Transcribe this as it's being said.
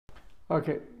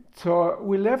Okay, so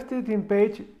we left it in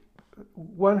page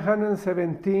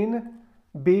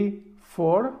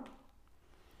 117b4,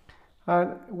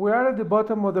 and we are at the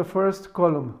bottom of the first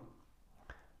column.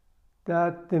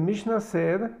 That the Mishnah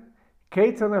said,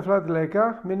 Kates and Aflat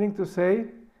Leka, meaning to say,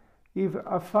 if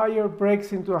a fire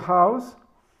breaks into a house,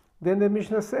 then the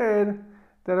Mishnah said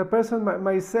that a person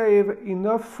might save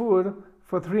enough food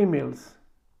for 3 meals.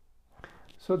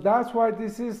 So that's why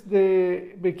this is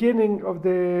the beginning of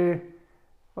the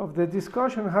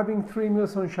discussion, having 3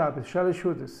 meals on Shabbos, Shalosh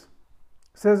Shudas.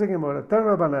 Says the Gemara, Tan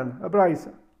Rabbanan, a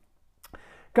Braisa.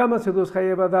 Kama sedus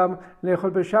chayev adam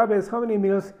lechol b'Shabbos? How many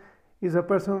meals is a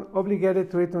person obligated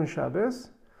to eat on Shabbos?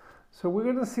 So we're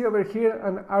going to see over here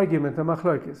an argument, a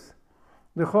machlokes.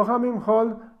 The Chochamim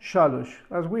hold Shalosh,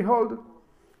 as we hold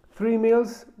 3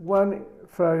 meals, 1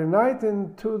 Friday night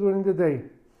and 2 during the day.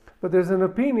 But there's an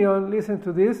opinion, listen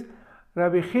to this,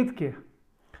 Rabbi Chidke.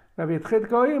 Rabbi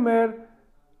Chidke Omer,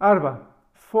 Arba,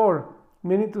 4,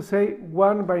 meaning to say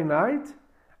 1 by night,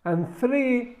 and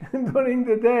 3 during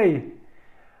the day.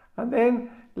 And then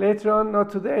later on, not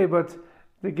today, but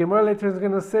the Gemara later is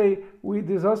going to say,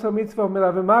 there's also mitzvah of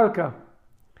Melave Malka.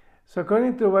 So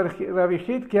according to Rabbi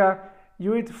Chidke,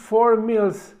 you eat 4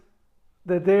 meals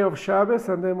the day of Shabbos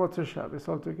and then Motzei Shabbos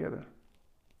altogether.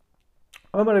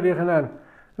 Omar Rabbi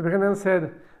Yochanan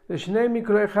said, the Shnei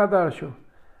Mikro Echad Arshu,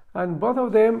 and both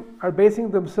of them are basing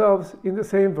themselves in the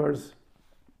same verse.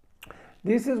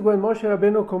 This is when Moshe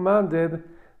Rabbeinu commanded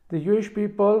the Jewish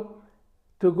people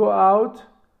to go out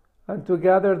and to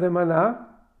gather the manna,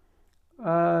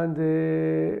 and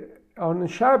on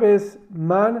Shabbos,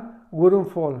 man wouldn't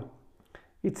fall.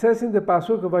 It says in the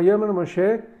pasuk of Vayomer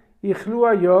Moshe, Ichlu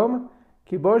hayom,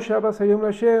 ki bo Shabbos hayom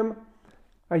l'Hashem,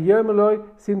 hayom eloi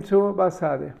simtzu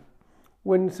basade.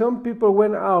 When some people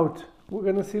went out, we're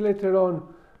going to see later on,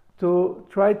 to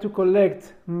try to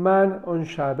collect man on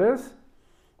Shabbos,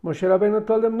 Moshe Rabbeinu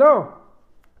told them, no,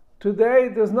 today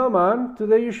there's no man,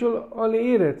 today you should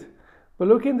only eat it. But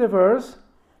look in the verse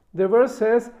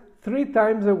says 3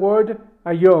 times the word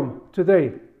hayom,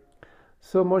 today.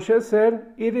 So Moshe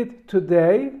said, eat it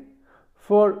today,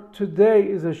 for today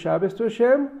is a Shabbos to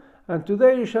Hashem, and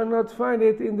today you shall not find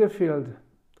it in the field.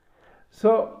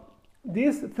 So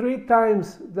these 3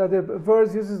 times that the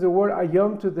verse uses the word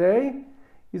hayom, today,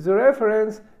 is a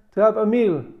reference to have a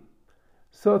meal.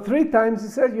 So 3 times he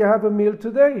said you have a meal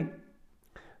today.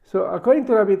 So according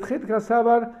to Rabbi Chidka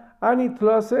Savar, ani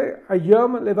tlose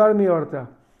hayom levar miorta,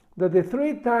 that the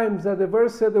 3 times that the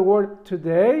verse said the word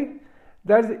today,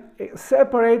 that is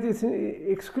separate, is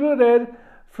excluded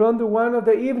from the one of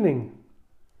the evening.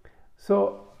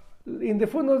 So in the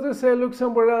footnotes they say, look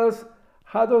somewhere else,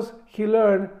 how does he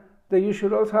learn that you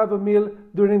should also have a meal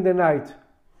during the night?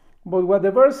 But what the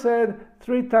verse said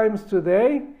 3 times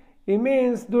today, it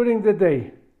means during the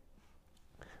day.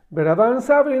 No,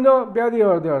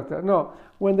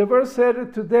 when the verse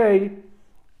said today,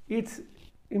 it's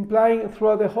implying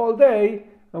throughout the whole day,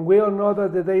 and we all know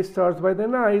that the day starts by the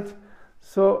night,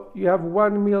 so you have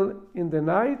 1 meal in the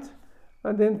night,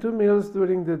 and then 2 meals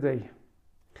during the day.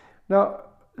 Now,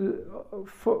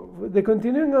 for the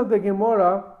continuing of the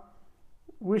Gemara,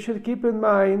 we should keep in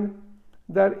mind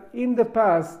that in the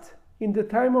past, in the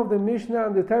time of the Mishnah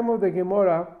and the time of the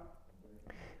Gemara,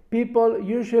 people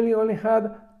usually only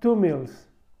had 2 meals.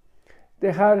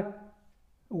 They had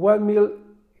 1 meal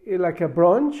like a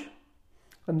brunch,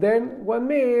 and then 1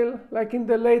 meal like in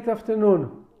the late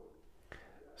afternoon.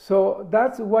 So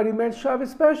that's what it meant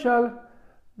Shabbos special,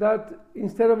 that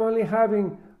instead of only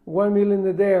having 1 meal in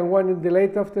the day and 1 in the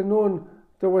late afternoon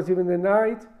towards even the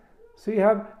night, so you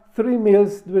have 3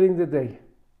 meals during the day.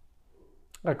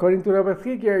 According to Rabbi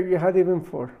Chidke, you had even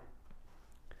 4.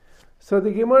 So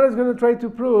the Gemara is going to try to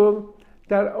prove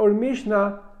that our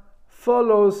Mishnah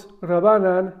follows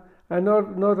Rabbanan and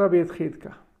not Rabbi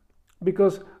Chidke.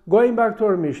 Because going back to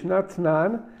our Mishnah,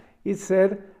 Tnan, it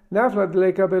said, Nafla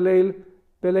dleka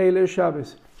beleil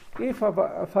Shabbos. If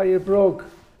a fire broke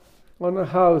on a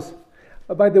house,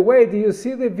 by the way, do you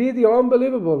see the video?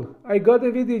 Unbelievable. I got a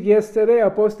video yesterday, I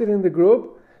posted in the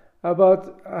group,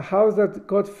 about a house that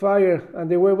caught fire and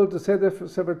they were able to set the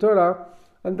Sefer Torah,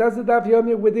 and that's the Daf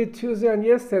Yomi we did Tuesday and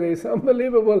yesterday. It's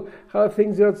unbelievable how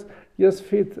things just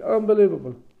fit.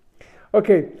 Unbelievable.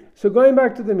 Okay, so going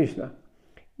back to the Mishnah.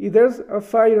 If there's a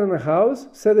fire on a house,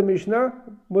 said the Mishnah,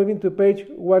 moving to page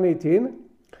 118,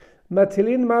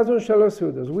 Matilin mazon shalosh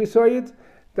sudos. We saw it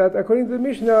that according to the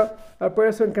Mishnah, a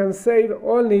person can save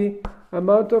only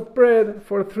amount of bread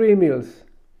for 3 meals.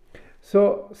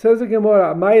 So says the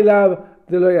Gemara, my love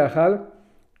de lo yachal.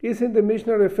 Isn't the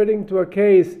Mishnah referring to a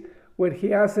case where he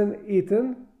hasn't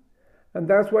eaten, and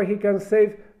that's why he can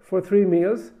save for 3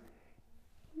 meals.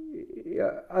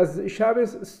 As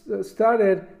Shabbos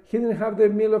started, he didn't have the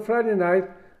meal of Friday night,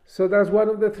 so that's one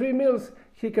of the 3 meals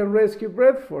he can rescue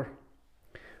bread for.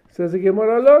 Says the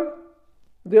Gemara,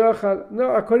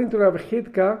 no, according to Rav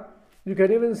Chidka, you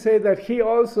can even say that he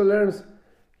also learns,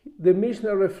 the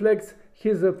Mishnah reflects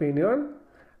his opinion,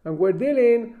 and we're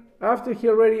dealing after he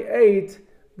already ate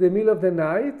the meal of the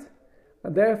night,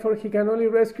 and therefore he can only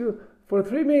rescue for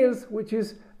 3 meals, which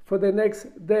is for the next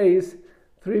days,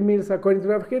 3 meals according to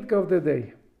Rav Chidka of the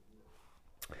day.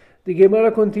 The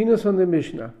Gemara continues on the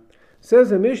Mishnah. Says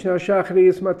the Mishnah,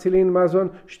 Shachris matzilin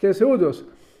mazon shte seudos.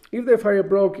 If the fire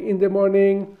broke in the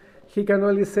morning, he can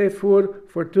only save food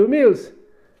for 2 meals.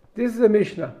 This is the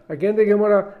Mishnah. Again, the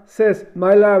Gemara says,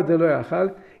 my love de lo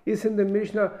yachal. Isn't the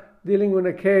Mishnah dealing with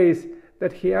a case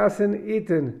that he hasn't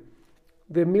eaten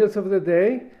the meals of the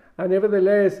day, and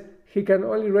nevertheless he can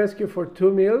only rescue for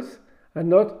 2 meals and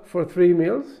not for 3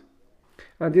 meals?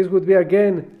 And this would be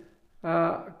again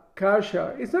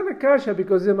kasha. It's not a kasha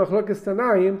because it's a machlokes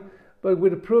tanaim, but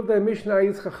would prove that Mishnah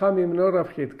is chachamim, not Rav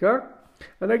Chidka.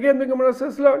 And again the Gemara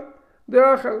says,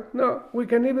 no, we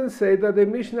can even say that the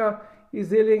Mishnah is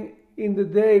dealing in the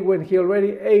day when he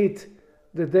already ate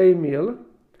the day meal,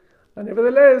 and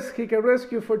nevertheless he can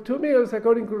rescue for 2 meals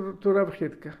according to Rav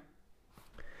Chidka.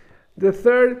 The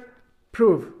third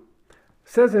proof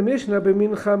says the Mishnah,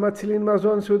 b'mincha matzilin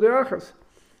mazon sudeachas.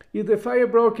 If the fire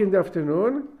broke in the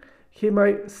afternoon, he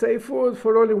might save food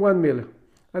for only 1 meal.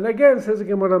 And again, says the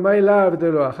Gemara, my love de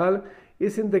lo achal,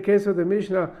 is in the case of the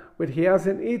Mishnah where he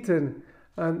hasn't eaten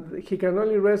and he can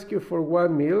only rescue for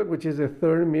 1 meal, which is a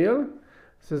 3rd meal.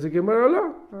 Says the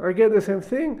Gemara, again the same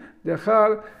thing. The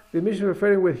achal, the Mishnah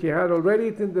referring where he had already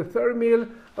eaten the 3rd meal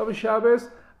of Shabbos,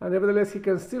 and nevertheless he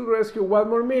can still rescue 1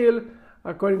 more meal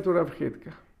according to Rav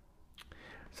Chidka.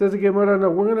 Says the Gemara, now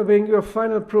we're going to bring you a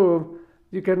final proof.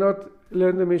 You cannot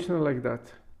learn the Mishnah like that.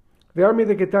 The army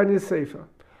the Ketani is safer.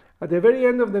 At the very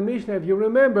end of the Mishnah, if you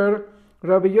remember,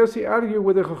 Rabbi Yossi argued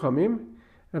with the Chachamim,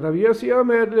 and Rabbi Yossi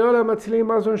Omer, Leola Matzilim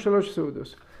Mazon Shalosh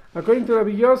Seudos. According to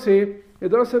Rabbi Yossi, it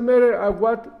doesn't matter at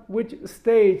which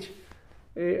stage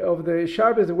of the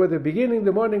Shabbos, whether the beginning,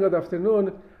 the morning, or the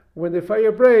afternoon, when the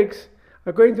fire breaks.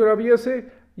 According to Rabbi Yossi,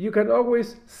 you can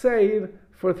always save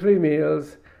for 3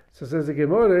 meals. So says the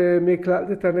Gemara, Miklat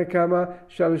de Tanakama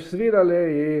Shalosh Svira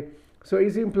Lei. So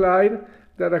it's implied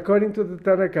that according to the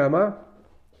Tanakama,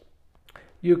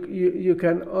 you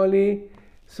can only,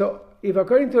 so if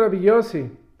according to Rabbi Yossi,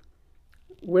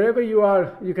 wherever you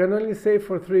are, you can only save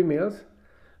for 3 meals,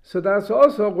 so that's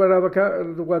also what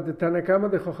the Tanakama,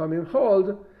 the Chochamim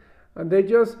hold, and they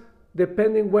just,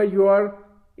 depending where you are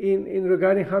in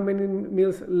regarding how many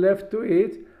meals left to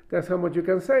eat, that's how much you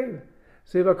can save.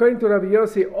 So if according to Rabbi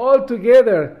Yossi,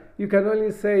 altogether you can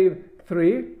only save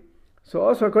 3, so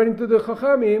also according to the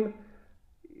Chochamim,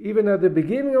 even at the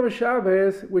beginning of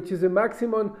Shabbos, which is the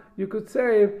maximum you could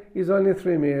save, is only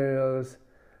 3 meals.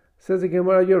 Says the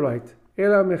Gemara, you're right.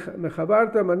 Ela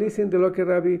mechabarta manisin de lo ke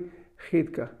Rabbi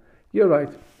Chidka. You're right.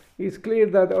 It's clear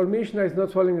that our Mishnah is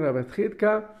not following Rabbi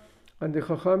Chidka, and the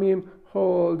Chachamim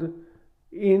hold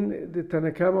in the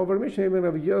Tanakama of our Mishnah, even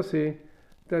Rabbi Yossi,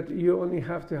 that you only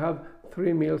have to have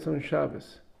 3 meals on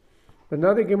Shabbos. But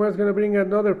now the Gemara is going to bring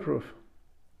another proof.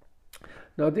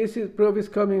 Now this proof is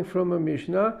coming from a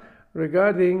Mishnah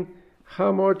regarding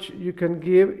how much you can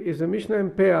give, is a Mishnah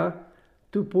in Peah,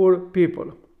 to poor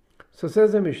people. So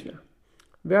says the Mishnah.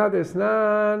 There's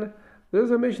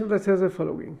a Mishnah that says the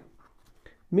following.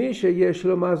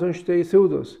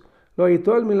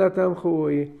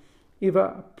 If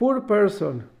a poor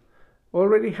person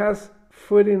already has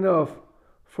food enough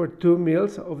for 2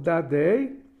 meals of that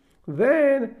day,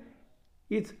 then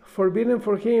it's forbidden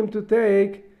for him to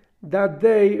take that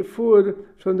day food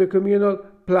from the communal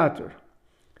platter.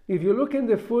 If you look in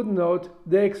the footnote,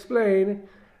 they explain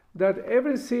that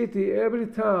every city, every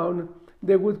town,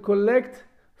 they would collect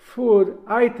food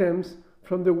items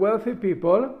from the wealthy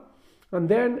people, and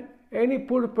then any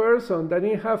poor person that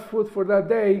didn't have food for that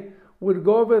day would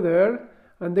go over there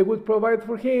and they would provide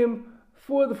for him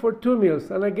food for 2 meals.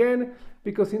 And again,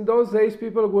 because in those days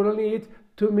people would only eat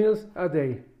 2 meals a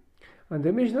day. And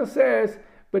the Mishnah says,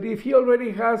 but if he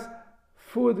already has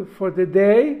food for the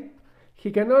day,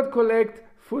 he cannot collect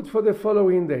food for the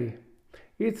following day.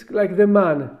 It's like the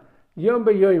man, Yom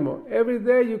Beyoimo. Every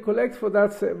day you collect for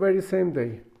that very same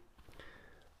day.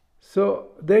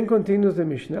 So then continues the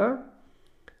Mishnah.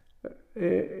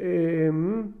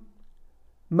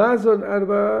 Mazon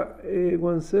Arba,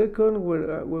 1 second,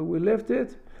 where we left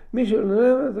it.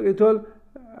 Mishnah, it all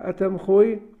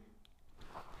Atamchui.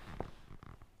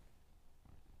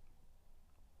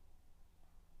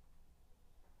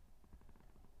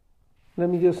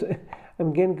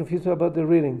 I'm getting confused about the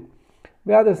reading.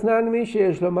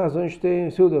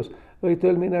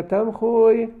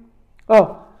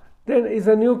 Oh, then is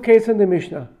a new case in the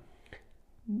Mishnah.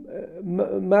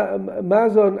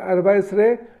 Mazon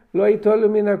 14 lo yitol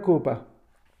min kupa.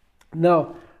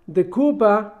 Now, the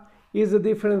kupa is a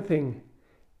different thing.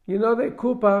 You know, the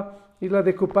kupa is like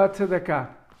the kupat tzedakah,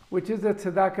 which is the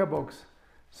tzedakah box.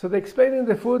 So they explain in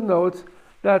the footnotes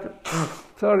that,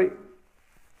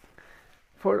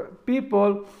 for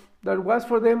people that was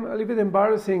for them a little bit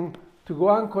embarrassing to go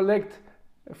and collect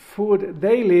food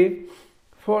daily,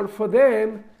 for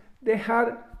them they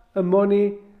had a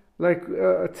money like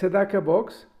a tzedakah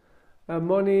box, a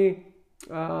money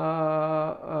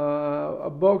a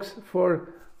box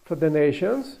for the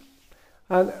nations,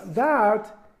 and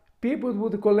that people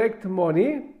would collect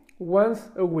money once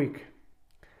a week.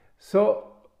 So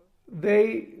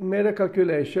they made a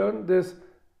calculation. There's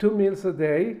 2 meals a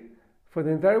day. For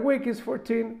the entire week is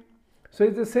 14. So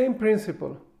it's the same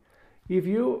principle. If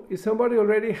somebody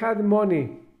already had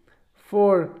money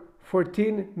for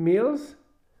 14 meals,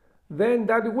 then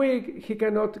that week he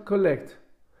cannot collect.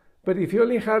 But if he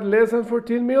only had less than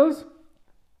 14 meals,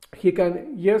 he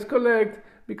can collect,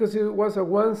 because it was a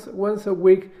once a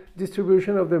week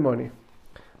distribution of the money.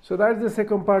 So that's the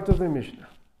second part of the Mishnah.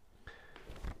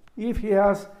 If he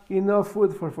has enough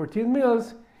food for 14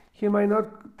 meals, he might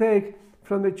not take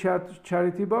from the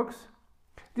charity box.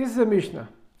 This is a Mishnah.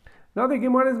 Now the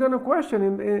Gemara is going to question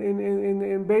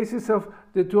in basis of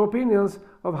the two opinions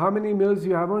of how many meals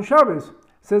you have on Shabbos.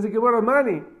 Says the Gemara,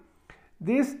 Mani,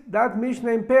 that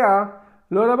Mishnah in Peah,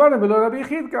 lo Rabbanan v'lo Rabbi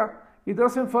Chidka. It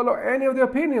doesn't follow any of the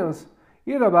opinions.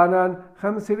 If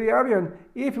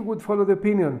it would follow the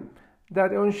opinion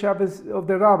that on Shabbos of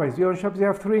the rabbis, on Shabbos you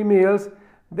have 3 meals,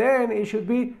 then it should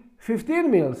be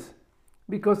 15 meals,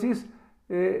 because it's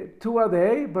 2 a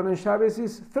day, but on Shabbos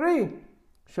is 3.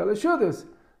 Shalosh.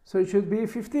 So it should be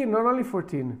 15, not only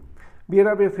 14.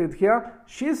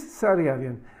 She's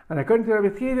Sariavian. And according to Rabbi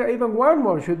Chidka, even one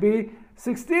more should be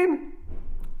 16.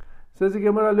 Says the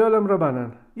Gemara, Leolam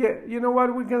Rabbanan. Yeah, you know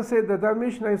what? We can say that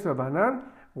Mishnah is Rabbanan.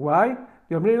 Why?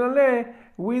 We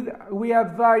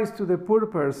advise to the poor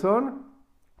person,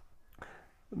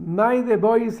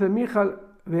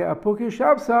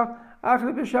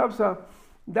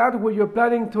 that when you're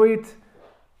planning to eat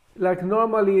like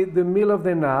normally the meal of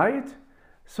the night,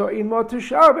 so in Motu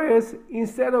Shabbos,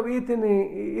 instead of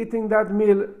eating that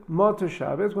meal Motu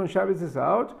Shabbos, when Shabbos is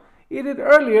out, eat it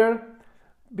earlier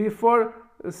before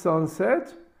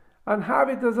sunset and have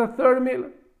it as a third meal.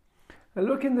 And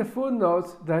look in the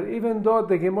footnotes that even though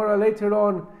the Gemara later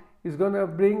on is going to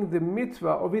bring the mitzvah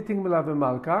of eating melave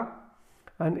malka,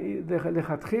 and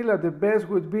the best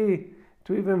would be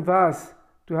to even fast,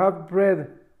 to have bread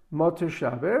Motu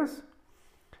Shabbos.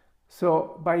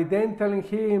 So by then telling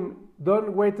him,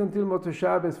 don't wait until Motu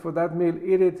Shabbos for that meal,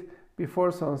 eat it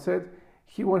before sunset,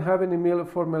 he won't have any meal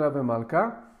for melave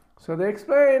malka. So they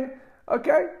explain,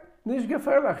 okay, nish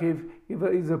geferlach, if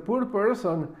he's a poor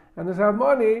person and doesn't have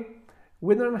money,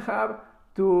 we don't have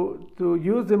to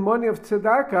use the money of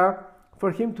tzedakah for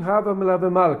him to have a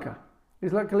melave malka.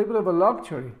 It's like a little bit of a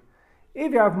luxury.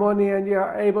 If you have money and you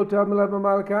are able to have melave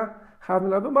malka, have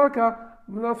melave malka,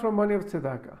 not from money of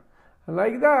tzedakah. And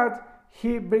like that,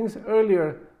 he brings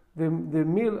earlier the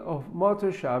meal of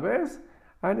Motu Shabbos,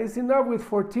 and it's enough with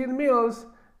 14 meals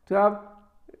to have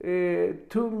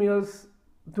 2 meals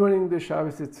during the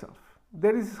Shabbos itself.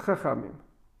 That is Chachamim.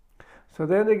 So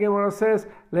then the Gemara says,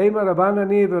 Leima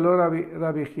Rabbanani v'lo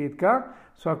Rabbi Chidka.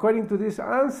 So according to this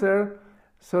answer,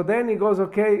 so then he goes,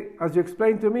 okay, as you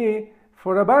explained to me,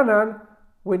 for Rabbanan,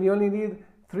 when you only need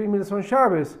 3 meals on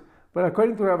Shabbos. But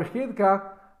according to Rabbi Chidka,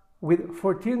 with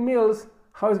 14 meals,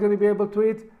 how is going to be able to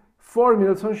eat 4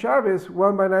 meals on Shabbos,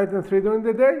 1 by night and 3 during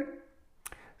the day?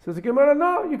 So the Gemara,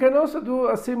 no, you can also do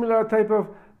a similar type of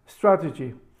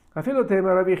strategy. Afilo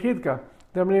tema Rabbi Chidka.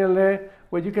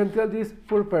 Where you can tell this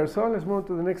poor person, let's move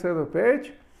to the next side of the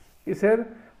page. He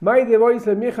said, they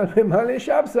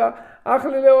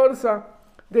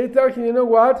tell him, you know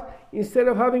what? Instead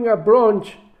of having a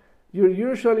brunch, your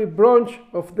usually brunch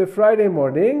of the Friday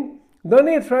morning, don't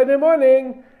eat Friday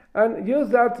morning and use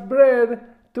that bread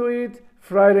to eat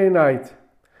Friday night.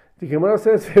 The Gemara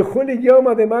says,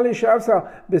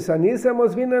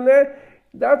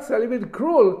 that's a little bit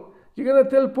cruel. You're going to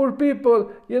tell poor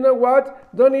people, you know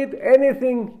what, don't eat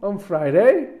anything on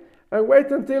Friday and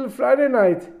wait until Friday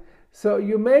night. So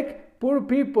you make poor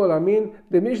people,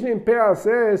 the Mishnah in Peah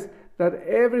says that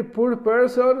every poor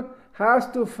person has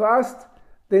to fast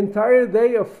the entire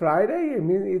day of Friday.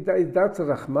 That's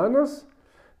Rachmanos.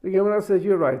 The Gemara says,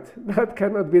 you're right, that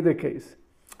cannot be the case.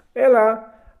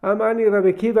 Ela amani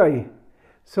Rabbi Kivai.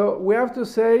 So we have to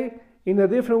say in a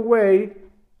different way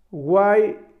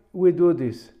why we do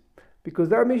this. Because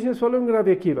that Mishnah is following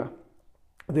Rabbi Akiva.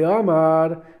 The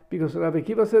Amar, because Rabbi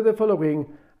Akiva said the following,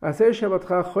 Aseh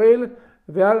Shabbatcha choil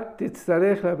ve'al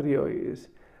titzarech labriois.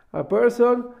 A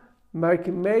person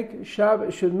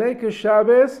should make a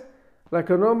Shabbos like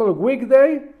a normal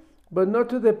weekday, but not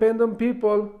to depend on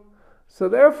people. So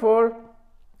therefore,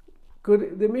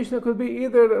 the Mishnah could be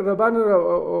either Rabban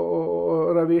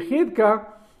or Rabbi Chidka,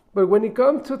 but when it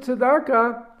comes to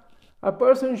tzedakah, a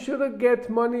person shouldn't get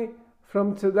money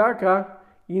from tzedakah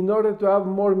in order to have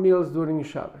more meals during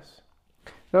Shabbos.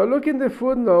 Now look in the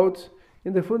footnotes,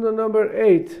 in the footnote number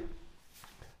 8,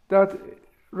 that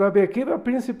Rabbi Akiva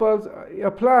principle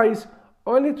applies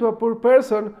only to a poor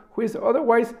person who is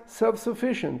otherwise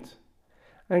self-sufficient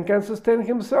and can sustain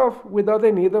himself without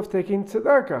the need of taking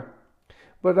tzedakah.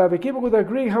 But Rabbi Akiva would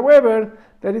agree, however,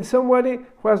 that if somebody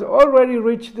who has already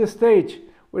reached the stage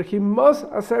where he must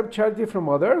accept charity from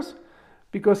others,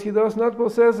 because he does not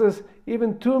possess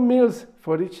even 2 meals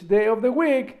for each day of the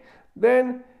week,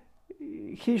 then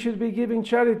he should be giving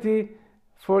charity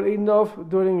for enough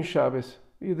during Shabbos.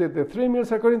 Either the 3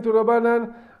 meals according to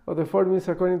Rabbanan or the 4 meals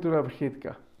according to Rabbi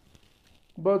Chidka.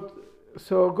 But,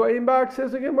 so going back,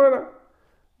 says the Gemara,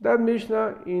 that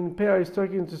Mishnah in Peah is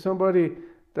talking to somebody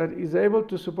that is able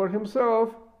to support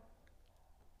himself,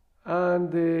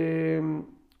 and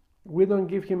we don't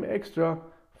give him extra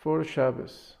for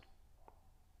Shabbos.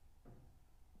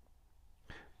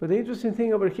 But the interesting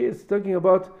thing over here is talking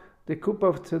about the cup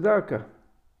of tzedakah.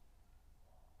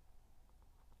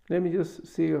 Let me just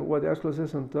see what the Ashkel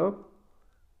says on top.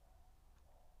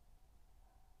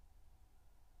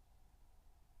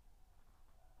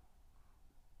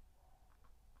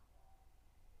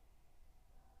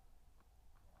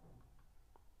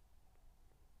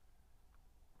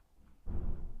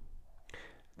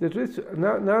 The truth,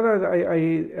 now that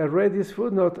I read this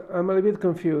footnote, I'm a little bit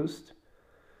confused.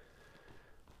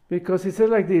 Because he said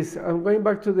like this, I'm going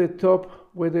back to the top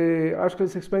where the Ashkel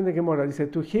is explaining the Gemara. He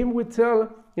said, to him we tell,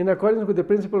 in accordance with the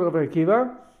principle of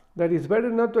Akiva, that it's better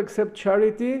not to accept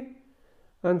charity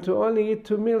and to only eat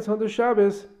 2 meals on the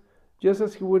Shabbos, just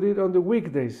as he would eat on the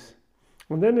weekdays.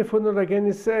 And then the footnote again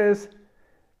it says,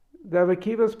 that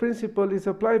Akiva's principle is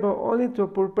applicable only to a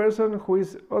poor person who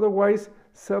is otherwise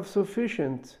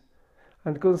self-sufficient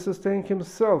and can sustain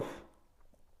himself.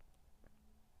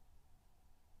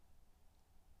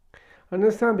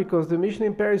 Understand, because the Mishnah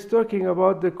in Peah is talking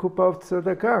about the kupa of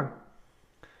tzedakah.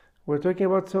 We're talking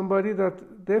about somebody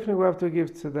that definitely will have to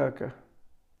give tzedakah.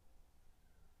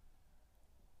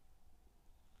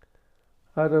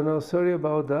 I don't know, sorry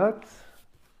about that.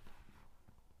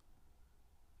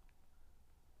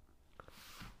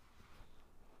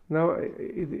 Now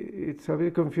it's a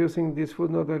bit confusing, this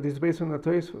footnote that is based on a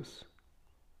Tosfos.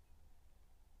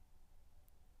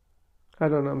 I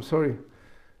don't know, I'm sorry.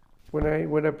 When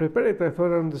I prepared it, I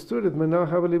thought I understood it, but now I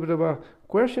have a little bit of a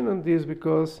question on this,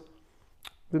 because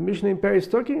the Mishnah in Peah is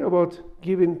talking about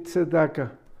giving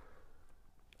tzedakah.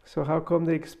 So how come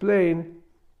they explain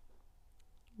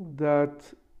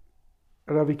that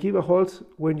Rabbi Akiva holds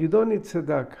when you don't need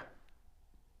tzedakah?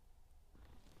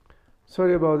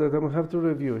 Sorry about that, I'm going to have to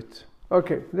review it.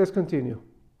 Okay, let's continue.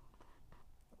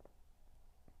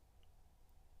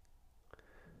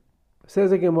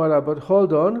 Says the Gemara, but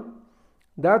hold on.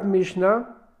 That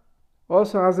Mishnah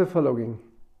also has the following.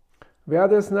 We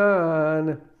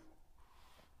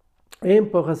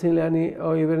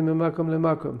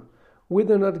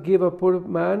do not give a poor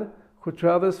man who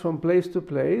travels from place to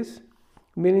place,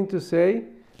 meaning to say,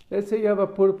 let's say you have a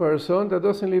poor person that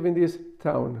doesn't live in this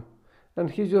town, and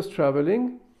he's just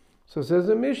traveling. So says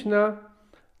the Mishnah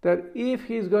that if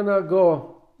he's gonna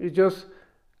go, he's just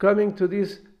coming to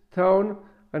this town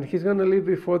and he's gonna leave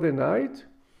before the night.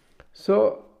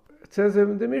 So it says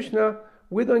in the Mishnah,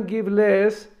 we don't give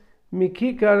less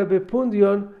mikikar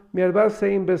bepundion miarbal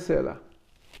sein besela.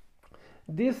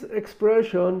 This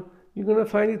expression, you're going to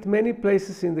find it many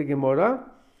places in the Gemara.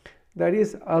 That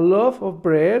is a loaf of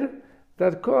bread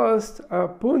that cost a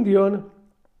pundion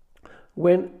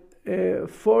when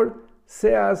 4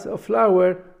 seahs of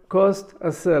flour cost a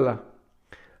sela.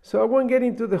 So I won't get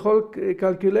into the whole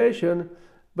calculation,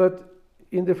 but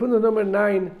in the footnote number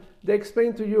 9, they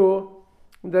explain to you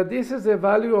that this is the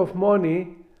value of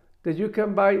money that you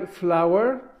can buy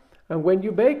flour, and when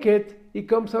you bake it, it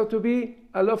comes out to be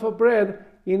a loaf of bread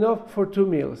enough for 2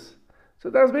 meals.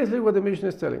 So that's basically what the Mishnah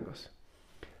is telling us.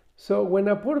 So when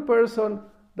a poor person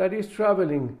that is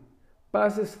traveling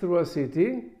passes through a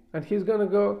city and he's going to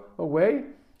go away,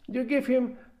 you give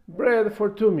him bread for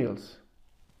 2 meals.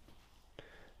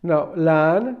 Now,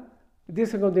 Lan, this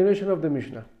is a continuation of the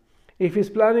Mishnah. If he's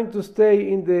planning to stay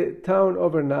in the town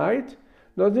overnight,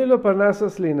 Nodnilo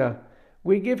Parnasas Lina.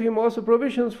 We give him also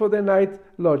provisions for the night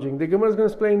lodging. The Gemara is going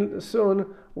to explain soon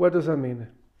what does that mean.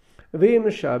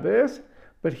 V'im Shabbos,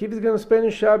 but if he's going to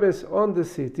spend Shabbos on the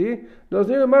city,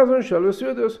 Nodnilo Mazon Shalos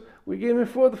Yudos, we give him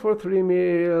food for 3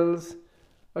 meals.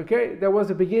 Okay, that was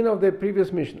the beginning of the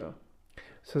previous Mishnah.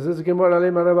 So this Gemara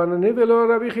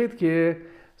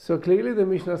So clearly the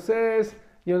Mishnah says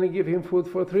you only give him food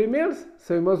for 3 meals,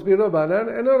 so it must be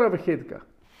Rabbanan and not Rabbi Chidka.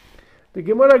 The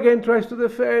Gemara again tries to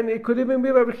defend it could even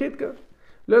be Rabbi Chidka.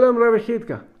 Lelam Rabbi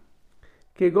Chidka.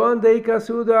 Kegon deika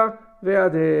suda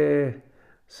ve'adeh.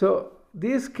 So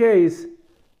this case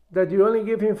that you only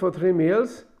give him for 3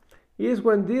 meals is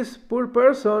when this poor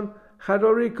person had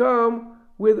already come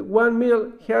with 1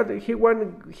 meal. He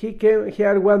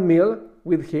had 1 meal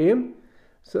with him.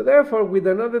 So therefore, with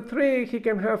another 3, he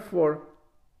can have 4.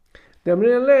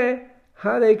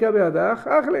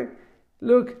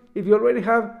 Look, if you already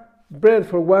have bread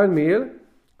for 1 meal,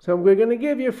 so we're going to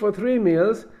give you for 3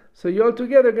 meals, so you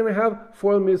altogether are going to have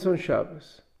 4 meals on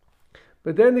Shabbos.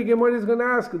 But then the Gemara is going to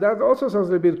ask, that also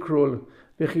sounds a bit cruel.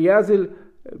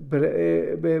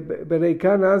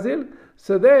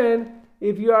 So then,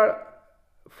 if you are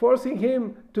forcing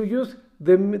him to use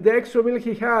the extra meal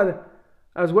he had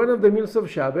as one of the meals of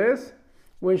Shabbos,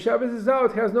 when Shabbos is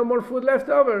out, he has no more food left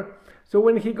over. So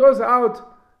when he goes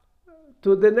out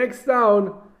to the next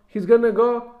town, he's going to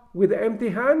go with empty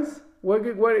hands? What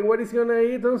is he going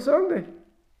to eat on Sunday?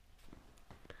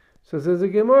 So says the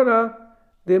Gemara,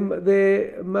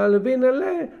 the Malvin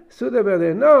Ale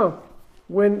Sudabade. No,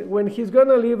 when he's going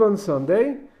to leave on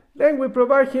Sunday, then we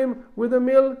provide him with a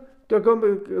meal to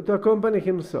accompany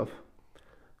himself.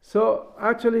 So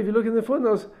actually, if you look in the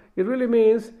footnotes, it really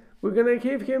means we're going to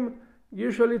give him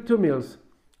usually 2 meals.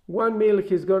 1 meal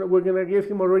we're going to give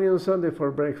him already on Sunday for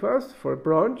breakfast, for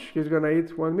brunch. He's going to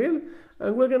eat 1 meal,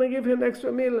 and we're going to give him an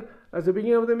extra meal, as the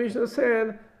beginning of the Mishnah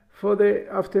said, for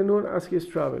the afternoon as he's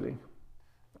traveling.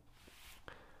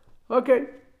 Okay,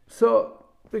 so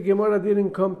the Gemara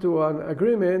didn't come to an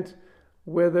agreement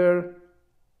whether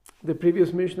the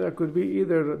previous Mishnah could be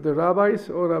either the rabbis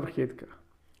or Rav Chidka.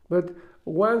 But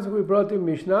once we brought in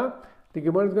Mishnah, the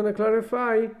Gemara is going to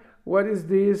clarify what is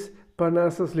this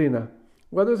Parnasas Lina.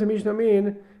 What does the Mishnah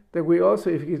mean that we also,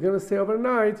 if he's going to stay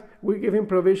overnight, we give him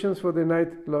provisions for the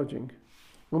night lodging?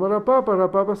 Rav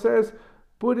Papa says,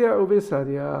 Puria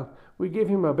uvesaria. We give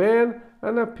him a bed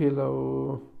and a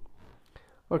pillow.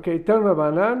 Okay, Tan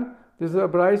Rabbanan, this is a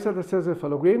brayso that says the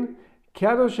following: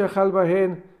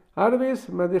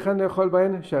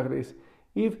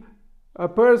 if a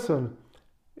person,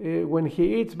 when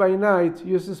he eats by night,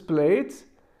 uses plates,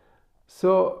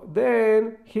 so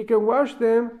then he can wash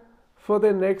them for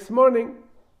the next morning,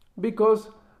 because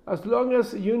as long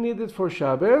as you need it for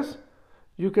Shabbos,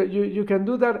 you can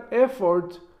do that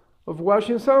effort of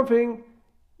washing something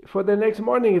for the next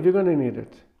morning if you're going to need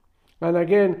it. And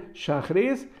again,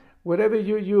 shachris, wherever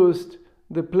you used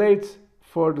the plates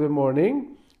for the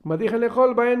morning,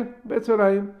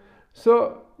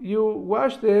 so you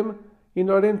wash them in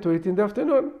order to eat in the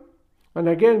afternoon. And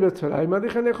again, and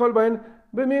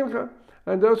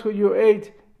those who you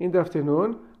ate in the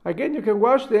afternoon, again you can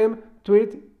wash them to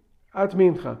eat at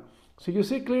mincha. So you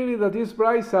see clearly that this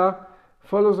brayso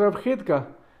follows Rav Chidka,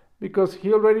 because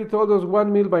he already told us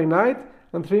 1 meal by night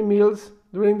and 3 meals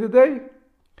during the day.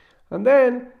 And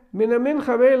then, once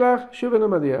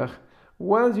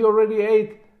you already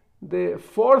ate the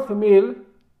 4th meal,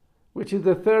 which is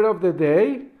the 3rd of the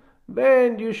day,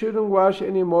 then you shouldn't wash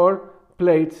any more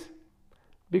plates,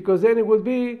 because then it would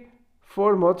be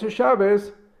for Motzei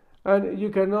Shabbos, and you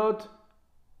cannot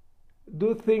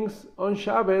do things on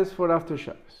Shabbos for after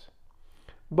Shabbos.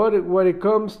 But when it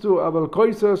comes to Aval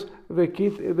Koisos, the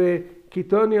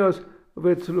Kitonios,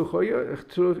 the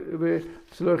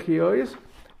Tzlochiois,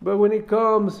 but when it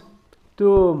comes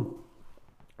to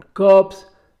cups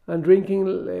and drinking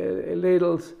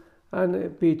ladles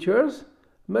and pitchers,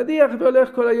 that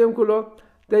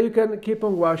you can keep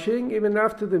on washing even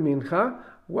after the mincha.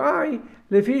 Why?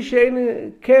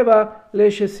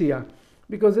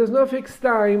 Because there's no fixed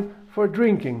time for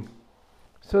drinking.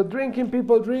 So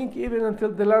people drink even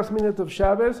until the last minute of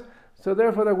Shabbos, so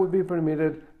therefore that would be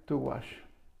permitted to wash.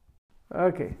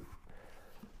 Okay.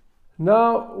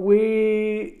 Now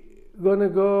we gonna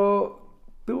go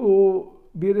to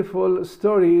beautiful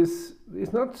stories.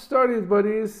 It's not stories, but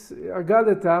it's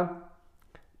Agadata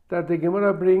that the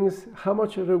Gemara brings how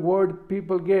much reward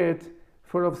people get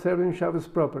for observing Shabbos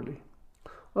properly.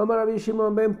 Amar Rabbi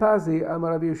Shimon ben Pazi,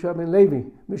 Amar Rabbi Yeshua ben Levi,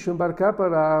 Mishum bar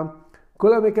Kapara,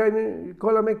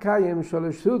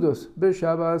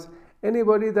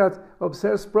 Anybody that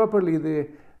observes properly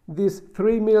these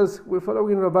 3 meals, we're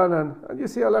following Rabbanan. And you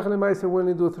see, Allah Lemaisa, when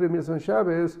you do 3 meals on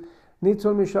Shabbos, he's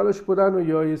going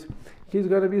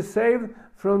to be saved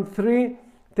from 3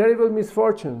 terrible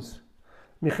misfortunes.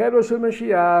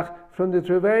 From the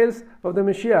travails of the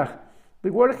Mashiach.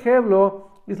 The word Hevlo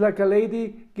is like a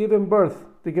lady giving birth.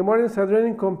 The Gemara in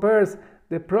Sanhedrin compares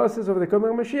the process of the coming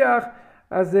of Mashiach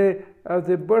as the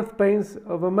birth pains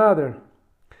of a mother.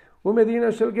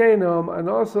 Umedina shel Geinom, and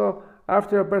also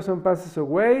after a person passes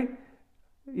away,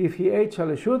 if he ate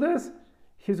Shaleshudas,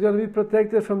 he's going to be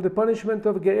protected from the punishment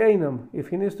of Geinom, if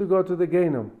he needs to go to the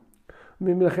Geinom.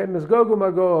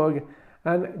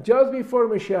 And just before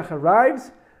Mashiach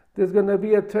arrives, there's going to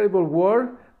be a terrible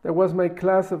war. That was my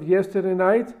class of yesterday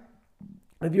night.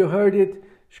 If you heard it,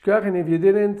 shkach, and if you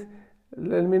didn't,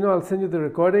 let me know. I'll send you the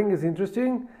recording. It's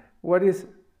interesting what is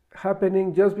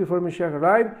happening just before Mashiach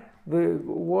arrived. The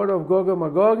war of Gog and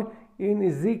Magog in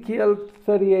Ezekiel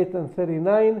 38 and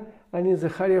 39 and in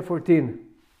Zechariah 14.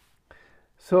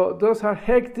 So those are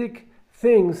hectic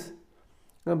things.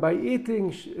 And by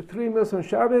eating 3 meals on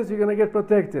Shabbos, you're going to get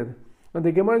protected. And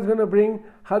the Gemara is going to bring,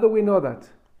 how do we know that?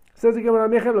 Says the Gemara,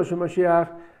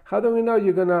 how do we know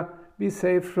you're going to be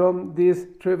saved from these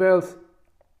travails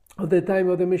of the time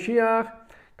of the Mashiach?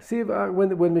 See, when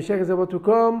Mashiach is about to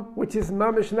come, which is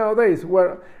mamish nowadays,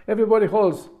 where everybody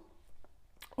holds,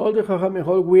 all the Chachamim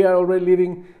hold, we are already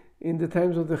living in the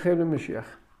times of the Chevron Mashiach.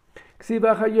 Ksiv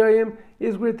Achayoyim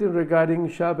is written regarding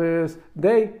Shabbos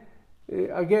day.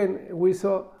 Again, we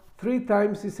saw 3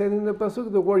 times he said in the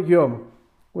Pasuk the word Yom.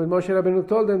 When Moshe Rabbeinu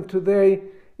told them, today,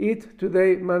 eat,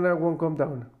 today manna won't come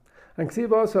down. And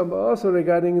Ksiv also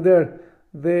regarding there,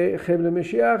 the Chevle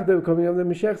Mashiach, the coming of the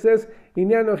Mashiach says,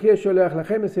 Inyan Ochie Sholech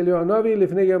Lachem Es Eliyahu Hanavi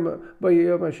Lifnei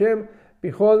Yom Hashem,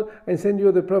 behold, I send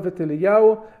you the prophet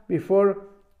Eliyahu before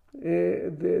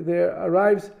there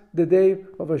arrives the day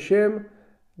of Hashem,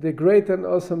 the great and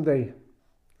awesome day.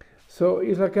 So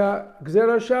it's like a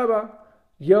Gzera Shava,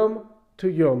 Yom to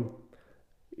Yom.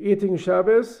 Eating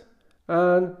Shabbos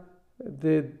and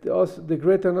the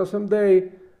great and awesome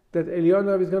day that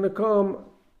Eliyahu is going to come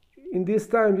in this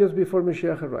time just before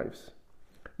Mashiach arrives.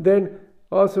 Then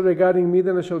also regarding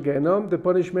Midan Shel Gehenom, the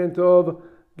punishment of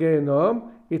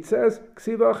Gehenom, it says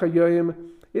Ksiva Chayoyim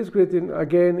is written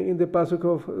again in the pasuk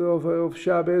of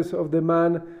Shabbos, of the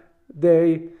man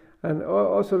day, and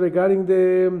also regarding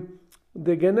the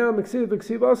Gehenom,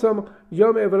 Ksiv Osam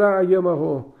Yom Evra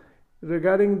Yomahu.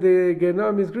 Regarding the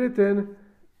Gehenom is written,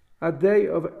 a day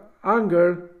of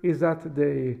anger is that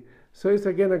day. So it's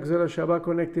again a Gzera Shabbat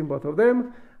connecting both of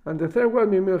them. And the third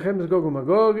one, Mimilchem Gog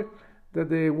uMagog, that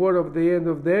the word of the end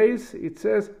of days, it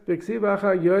says, V'ksiv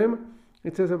Acha Yom,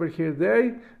 it says over here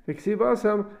day, V'ksiv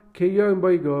Asam Ke Yom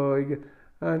Boi Gog,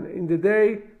 and in the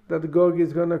day that Gog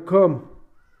is going to come.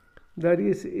 That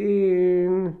is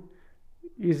in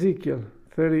Ezekiel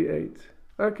 38.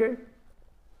 Okay.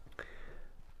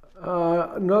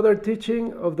 Another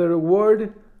teaching of the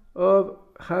reward of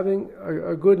having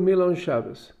a good meal on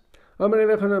Shabbos. Anyone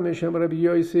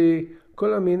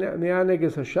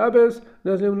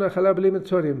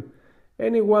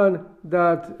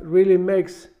that really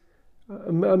makes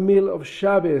a meal of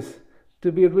Shabbos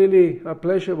to be really a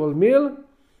pleasurable meal,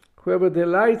 whoever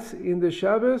delights in the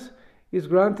Shabbos is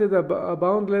granted a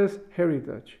boundless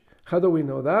heritage. How do we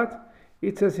know that?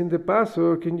 It says in the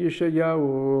Pasuk in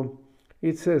Yeshayahu,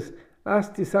 it says, As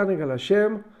tisaneg al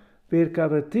Hashem,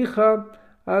 v'irkaveticha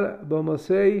al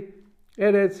bomosei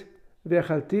eretz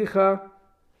v'achalticha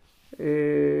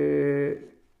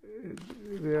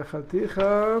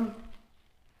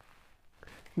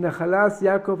nachalas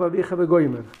Yaakov avicha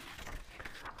v'goimer.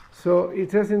 So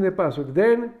it says in the Pasuk,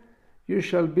 then you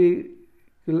shall be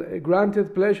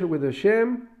granted pleasure with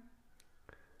Hashem,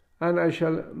 and I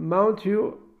shall mount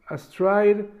you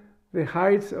astride the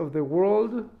heights of the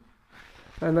world,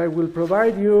 and I will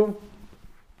provide you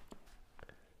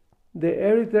the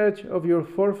heritage of your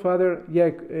forefather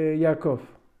Yaakov.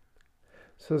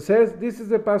 So it says, this is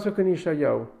the Pasuk in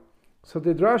Yeshayahu. So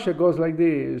the drasha goes like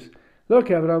this. Not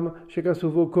like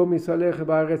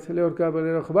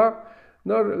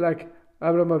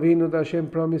Abraham Avinu, that Hashem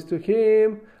promised to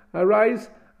him, arise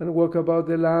and walk about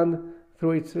the land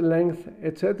through its length,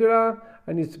 etc.,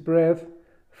 and its breadth,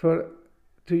 for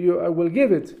to you I will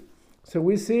give it. So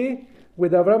we see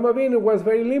with Abraham Avinu was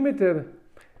very limited.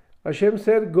 Hashem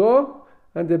said, go,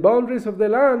 and the boundaries of the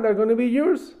land are going to be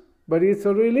yours, but it's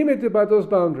already limited by those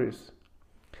boundaries.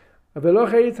 And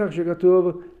Hashem told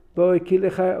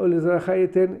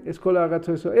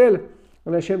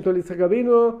Yitzchak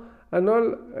Avinu,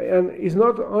 and is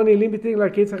not only limiting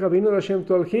like Yitzchak Avinu, Hashem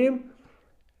told him,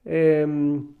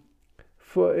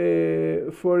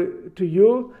 to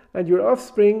you and your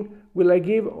offspring will I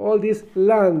give all these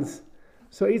lands.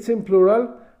 So it's in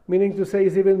plural, meaning to say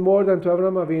it's even more than to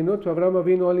Avraham Avinu. To Avraham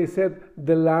Avinu only said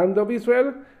the land of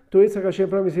Israel. To Yitzchak Hashem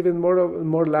promised even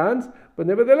more lands, but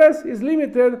nevertheless it's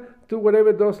limited to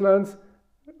whatever those lands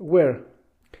were.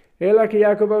 Ela ki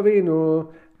Yaakov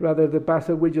Avinu, rather the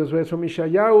passage we just read from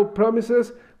Ishayahu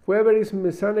promises whoever is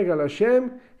Mesaneg al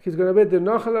Hashem, he's going to be the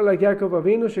Nochala like Yaakov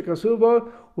Avinu, Shekasubo,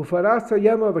 Ufarasta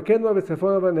Yama Vakenma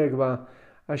Vetzafona Vanegva.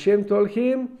 Hashem told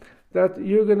him that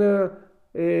you're going to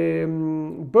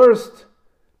burst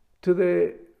to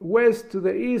the west, to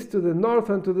the east, to the north,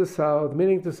 and to the south,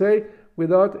 meaning to say,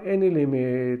 without any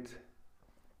limit.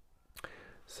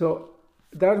 So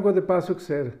that's what the pasuk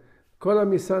said. Kol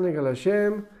Misaneg al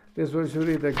Hashem. Let's read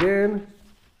it again.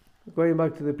 Going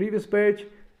back to the previous page.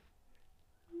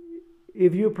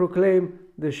 If you proclaim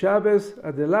the Shabbos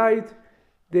at the light,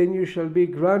 then you shall be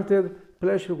granted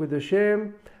pleasure with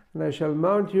Hashem, and I shall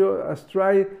mount you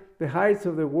astride the heights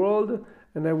of the world,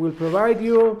 and I will provide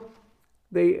you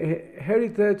the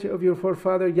heritage of your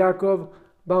forefather Yaakov,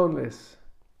 boundless.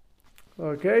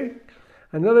 Okay?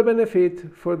 Another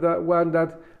benefit for the one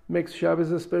that makes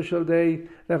Shabbos a special day,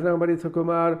 Rav Nachman bar Yitzchak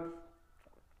Omar,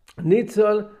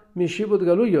 Nitzol mishibut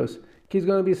galuyos. He's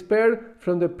going to be spared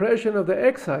from the oppression of the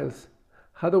exiles.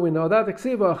 How do we know that?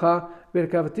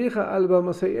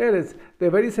 The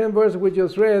very same verse we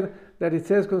just read, that it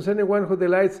says concerning one who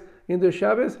delights in the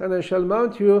Shabbos, and I shall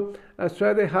mount you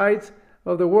astride the heights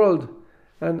of the world.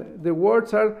 And the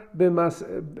words are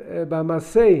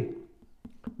Bamasei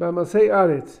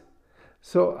Aretz.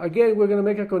 So again, we're going to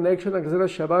make a connection,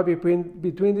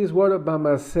 between this word of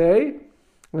Bamasei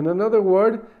and another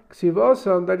word,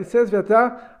 Ksivosam, that it says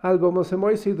V'ata al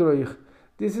Bamosemoy Sidroich.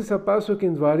 This is a pasuk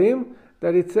in Dvarim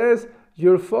that it says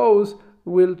your foes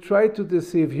will try to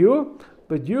deceive you,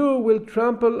 but you will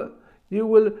trample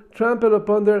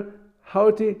upon their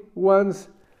haughty ones.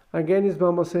 Again, is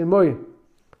Bamosemoy.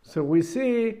 So we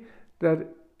see that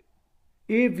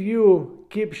if you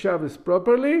keep Shabbos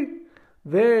properly,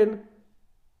 then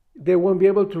they won't be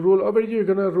able to rule over you. You're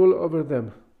going to rule over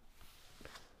them.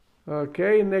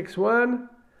 Okay, next one.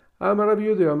 Amar Rabbi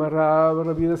Yehuda, Amar Rav,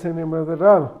 Rabbi Yehuda saying name of the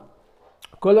Rav.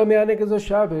 Kol ha'me'anek es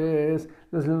Shabbos,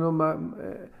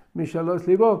 mishalosh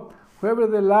libo. Whoever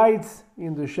delights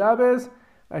in the Shabbos,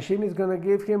 Hashem is going to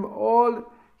give him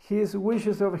all his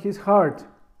wishes of his heart.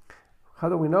 How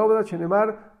do we know that?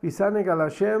 Shenemar v'saneg al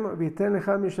Hashem v'iten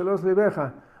lecha mishalosh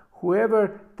libecha.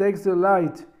 Whoever takes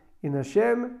delight in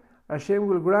Hashem, Hashem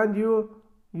will grant you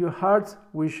your heart's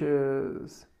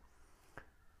wishes.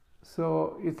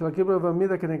 So it's like a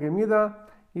mida keneged mida.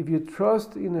 If you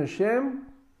trust in Hashem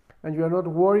and you are not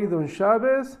worried on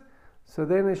Shabbos, so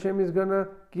then Hashem is going to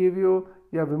give you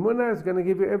Yavimuna, is going to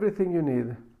give you everything you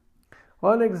need.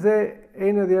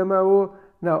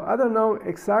 Now, I don't know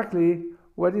exactly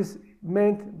what is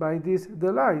meant by this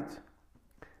delight.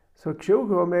 So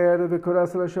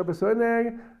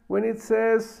when it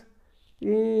says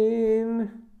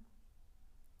in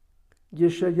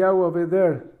Yeshayahu over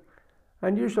there,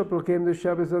 and you shall proclaim the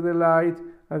Shabbos of the light,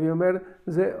 Aviomer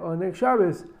ze Oneg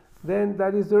Shabbos, then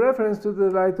that is the reference to the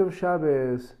light of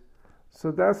Shabbos. So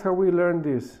that's how we learn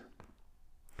this.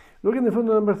 Look in the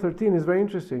footnote number 13, it's very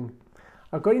interesting.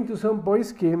 According to some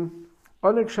poskim,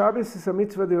 Oneg Shabbos is a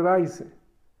mitzvah d'oraisa.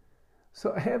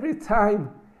 So every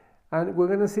time, and we're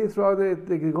going to see throughout the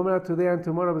Gemara today and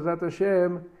tomorrow, B'ezrat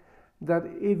Hashem, that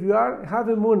if you have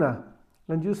a munah,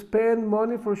 and you spend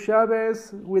money for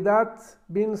Shabbos without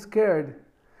being scared,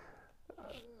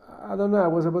 I don't know, I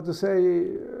was about to say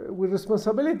with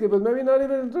responsibility, but maybe not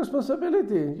even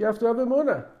responsibility. You have to have a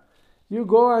munah. You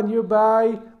go and you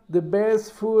buy the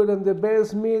best food and the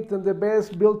best meat and the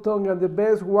best biltong and the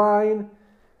best wine.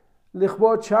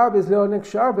 Lichbot Shabbos, Leonek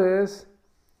Shabbos,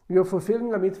 you're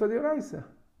fulfilling a mitzvah d'oraisa.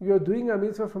 You're doing a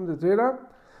mitzvah from the Torah.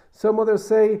 Some others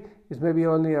say it's maybe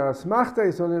only a smachta,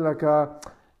 it's only like a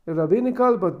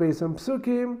rabbinical, but based on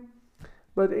psukim.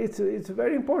 But it's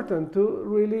very important to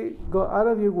really go out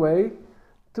of your way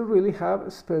to really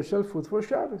have special food for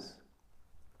Shabbos.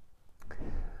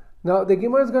 Now, the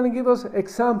Gemara is going to give us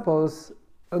examples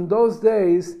on those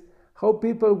days how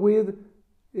people would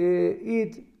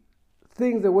eat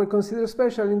things that were considered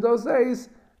special in those days,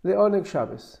 the Oneg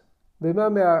Shabbos.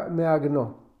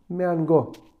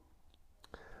 Me'ango.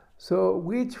 So,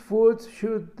 which food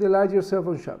should delight yourself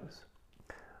on Shabbos?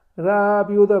 Rab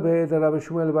Yehuda ben Rab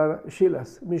Shmuel bar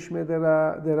Shilas, Mishme de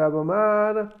Rab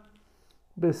Amar,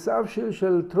 Besavshil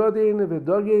shel Trodin,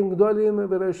 Vedogim Gdolim,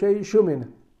 Vereshei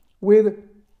Shumin, with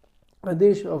a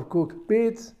dish of cooked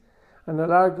beets, and a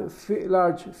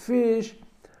large fish,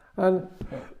 and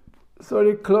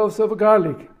cloves of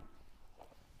garlic.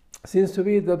 Seems to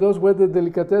be that those were the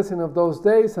delicatessen of those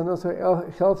days, and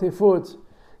also healthy foods.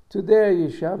 Today you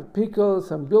should have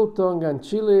pickles and biltong and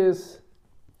chilies.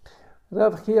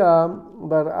 Rav Chia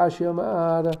bar Ashi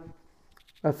Amar,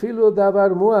 afilu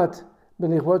davar muat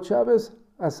b'lichvot Shabbos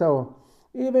asao.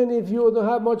 Even if you don't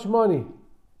have much money,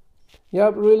 you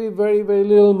have really very, very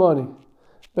little money.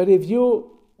 But if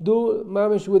you do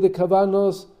mamish with the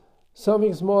kavanos,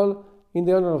 something small in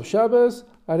the honor of Shabbos,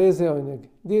 areze oneg.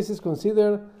 This is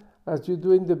considered as you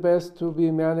doing the best to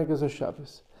be me'aneg as a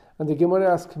Shabbos. And the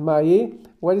Gemara asks, Mai,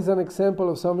 what is an example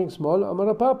of something small?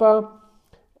 Amar Papa,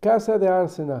 casa de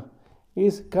arsena.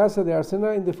 Is casa de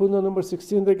arsena in the footnote number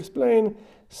 16 they explain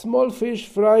small fish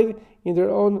fried in their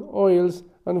own oils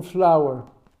and flour.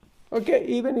 Okay,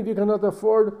 even if you cannot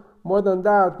afford more than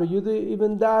that, but you do,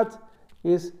 even that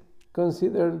is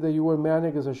considered that you were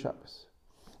me'aneg as a Shabbos.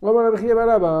 Amar Rabbi Chia bar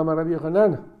Abba, Amar Rabbi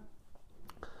Yochanan,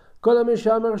 Kol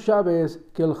ha-mishamer Shabbos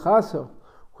kelchaso.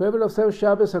 Whoever observes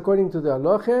Shabbos according to the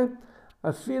halacha,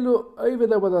 afilu oved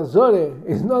avodah zorah.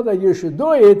 It's not that you should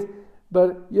do it,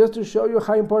 but just to show you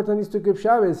how important it is to keep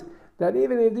Shabbos, that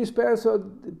even if this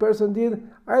person did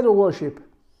idol worship,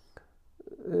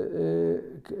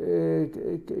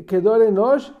 kedor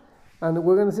enosh, and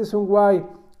we're going to see some why,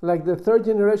 like the third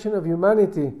generation of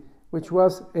humanity, which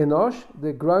was Enosh,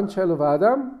 the grandchild of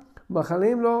Adam,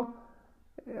 machalim lo,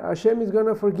 Hashem is going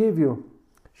to forgive you.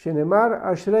 Shenemar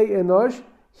ashrei Enosh.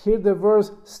 Here the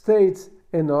verse states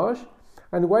Enosh.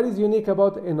 And what is unique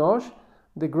about Enosh,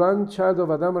 the grandchild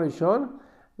of Adam Rishon?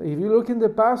 If you look in the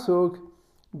Pasuk,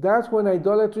 that's when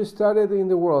idolatry started in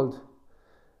the world.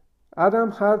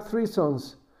 Adam had 3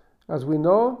 sons. As we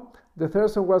know, the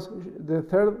third son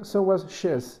was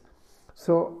Shes.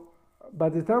 So by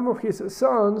the time of his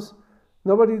sons,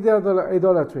 nobody did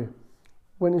idolatry.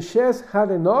 When Shes had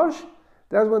Enosh,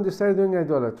 that's when they started doing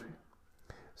idolatry.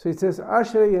 So it says,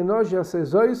 Ashrei Enosh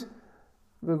yasezois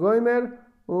v'goimer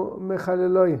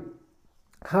u'mechaleloi.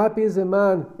 Happy is the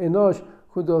man, Enosh,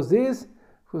 who does this,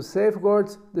 who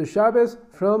safeguards the Shabbos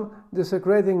from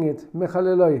desecrating it,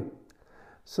 mechaleloi.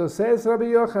 So says Rabbi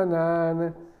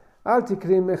Yochanan, Al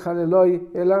tikri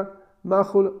mechaleloi ela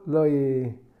machul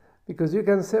loi. Because you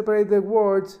can separate the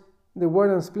word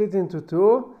and split into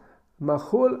 2,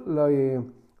 machul loi,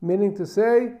 meaning to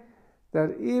say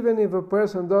that even if a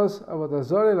person does avodah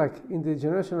zorah, like in the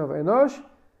generation of Enosh,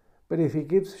 but if he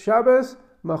keeps Shabbos,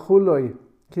 machul loi,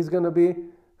 he's going to be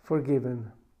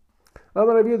forgiven.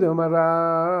 Amar Rav Yehuda, Amar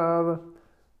Rav,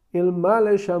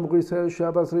 ilmale shamru Yisrael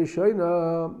Shabbos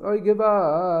Rishoina, oy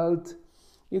gewalt.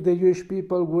 If the Jewish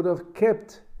people would have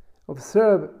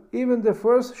observed even the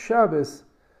first Shabbos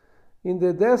in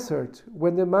the desert,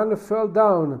 when the man fell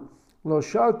down, lo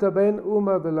shalta ben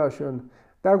uma velashon,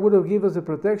 that would have given us a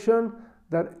protection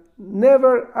that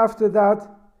never after that,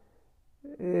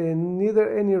 neither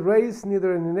any race,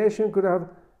 neither any nation could have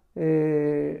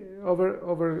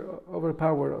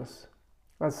overpower us,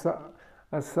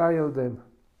 assail them.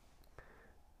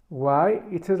 Why?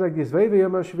 It says like this: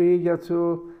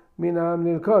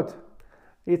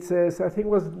 it says, I think it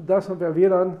was Dasan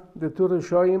Aviran, the two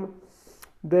Rishonim,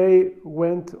 they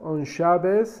went on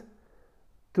Shabbos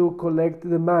to collect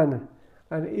the man.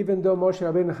 And even though Moshe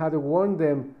Rabbeinu had warned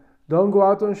them, don't go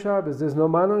out on Shabbos, there's no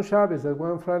man on Shabbos, that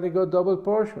one Friday got double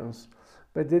portions.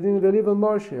 But they didn't believe in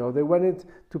Moshe, or they wanted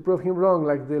to prove him wrong,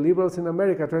 like the liberals in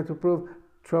America tried to prove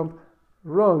Trump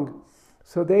wrong.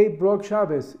 So they broke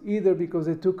Shabbos, either because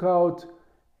they took out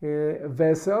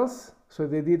vessels, so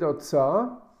they did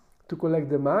otzah to collect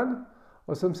the man,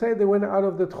 or some say they went out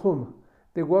of the tchum.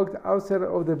 They walked outside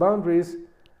of the boundaries,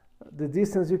 the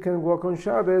distance you can walk on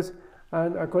Shabbos,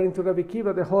 and according to Rabbi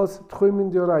Kiva, the whole tchum in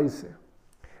Dioraise.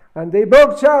 And they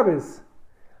broke Shabbos.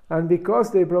 And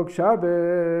because they broke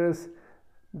Shabbos,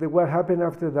 what happened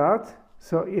after that?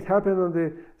 So it happened on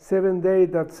the 7th day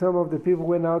that some of the people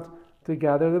went out to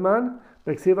gather the man.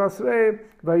 At the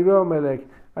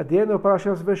end of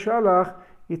Parashas Veshalach,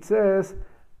 it says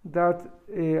that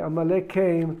Amalek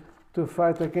came to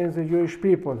fight against the Jewish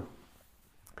people.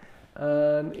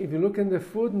 And if you look in the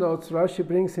footnotes, Rashi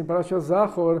brings in Parashas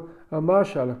Zachor a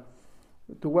mashal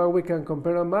to where we can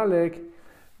compare Amalek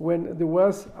when there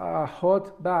was a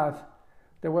hot bath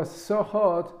that was so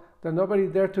hot that nobody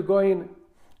dared to go in.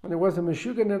 And there was a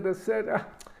Meshuggah that said,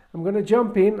 I'm going to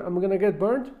jump in, I'm going to get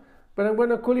burnt, but I'm going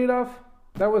to cool it off.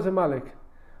 That was Amalek.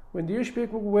 When the Jewish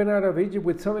people went out of Egypt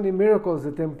with so many miracles,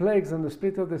 the 10 plagues and the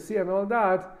split of the sea and all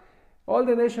that, all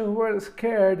the nations were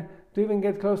scared to even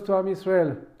get close to Am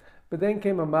Yisrael. But then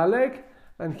came Amalek,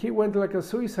 and he went like a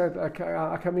suicide, a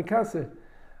kamikaze.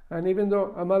 And even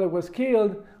though Amalek was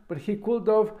killed, but he cooled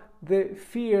off the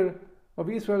fear of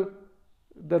Israel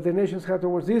that the nations had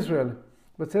towards Israel.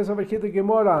 But says over here the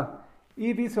Gemara,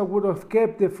 if Israel would have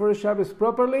kept the first Shabbos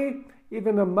properly,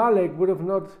 even Amalek would have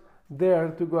not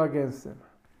dared to go against them.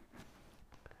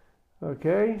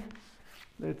 Okay,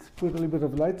 let's put a little bit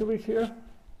of light over here.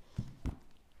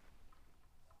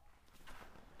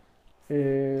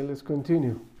 Let's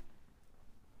continue.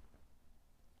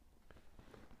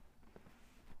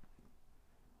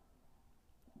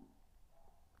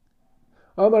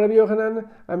 Omar Rabbi Yochanan,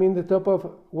 I'm in the top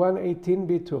of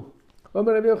 118b2.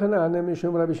 Omar Rabbi Yochanan,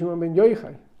 Mishum Rabbi Shimon ben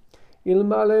Yochai.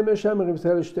 Ilmale meshamerim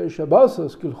sel shtei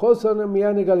Shabbosos kilchoson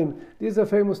miyan galim. This is a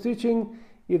famous teaching.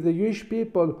 If the Jewish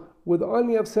people would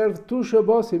only observe 2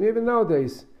 Shabbosim, even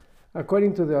nowadays,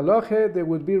 according to the halacha, they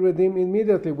would be redeemed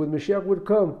immediately when Mashiach would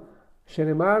come.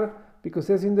 Shenemar, because it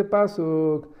says in the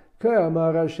pasuk,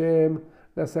 K'amar Hashem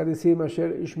l'sarisim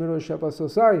asher ishmeru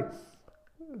Shabbososai.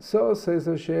 So says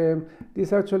Hashem.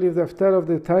 This actually is the Haftarah of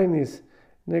the Tainis.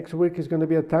 Next week is going to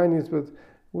be a Tainis, but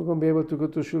we're going to be able to go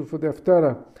to Shul for the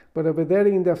Haftarah. But over there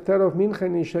in the Haftarah of Mincha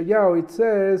in Yeshayahu, it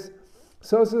says,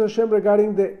 so says Hashem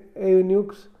regarding the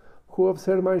eunuchs who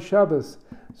observe my Shabbos.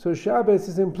 So Shabbos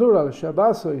is in plural,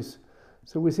 Shabbosos.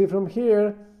 So we see from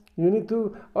here, you need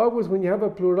to, always when you have a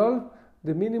plural,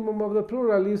 the minimum of the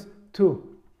plural is 2.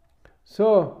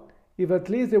 So, if at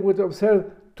least they would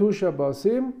observe 2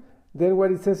 Shabbosim, then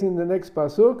what it says in the next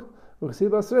pasuk,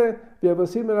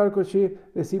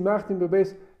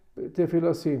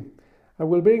 I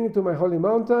will bring you to my holy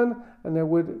mountain, and I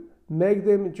would make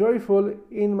them joyful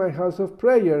in my house of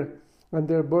prayer, and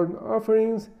their burnt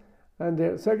offerings and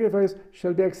their sacrifice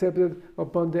shall be accepted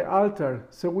upon the altar.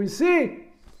 So we see,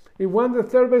 in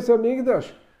 1/3 Beis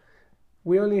HaMikdash,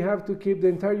 we only have to keep the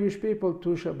entire Jewish people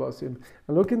 2 Shabbosim.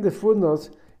 And look in the footnotes,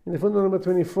 in the footnote number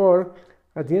 24,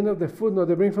 at the end of the footnote,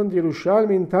 they bring from the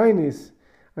Yerushalmi in Tainis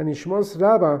and Ishmos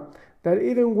Rabbah that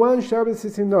even 1 Shabbos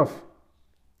is enough.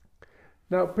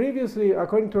 Now, previously,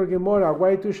 according to our Gemara,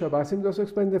 why 2 Shabbosim? Those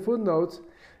explain the footnotes,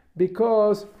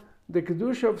 because the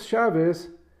Kedusha of Shabbos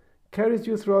carries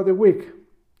you throughout the week,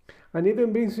 and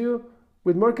even brings you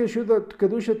with more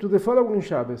Kedusha to the following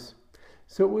Shabbos.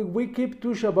 So we keep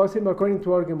 2 Shabbosim according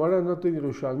to our Gemara, not to the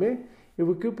Yerushalmi. If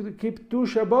we keep 2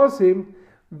 Shabbosim,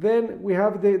 then we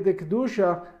have the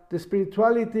Kedusha, the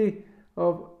spirituality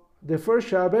of the first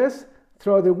Shabbos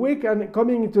throughout the week, and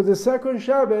coming into the second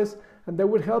Shabbos, and that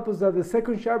would help us that the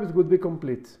second Shabbos would be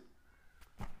complete.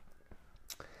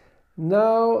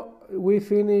 Now we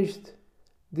finished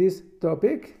this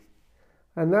topic,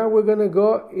 and now we're going to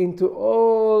go into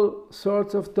all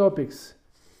sorts of topics.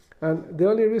 And the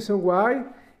only reason why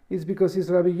is because it's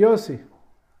Rabbi Yossi.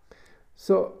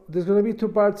 So there's going to be 2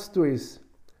 parts to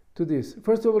this.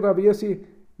 First of all, Rabbi Yossi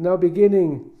now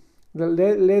beginning, let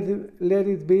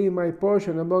it be my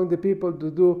portion among the people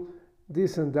to do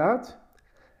this and that.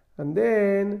 And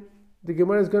then the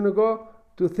Gemara is going to go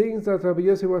to things that Rabbi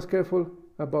Yossi was careful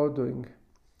about doing.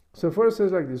 So first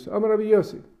says like this, Amar Rabbi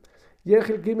Yossi,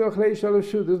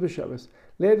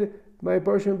 let my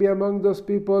portion be among those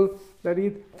people that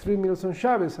eat 3 meals on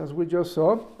Shabbos, as we just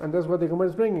saw, and that's what the Gemara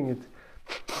is bringing it.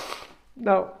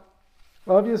 Now,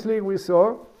 obviously we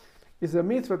saw it's a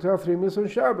mitzvah to have 3 meals on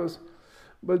Shabbos,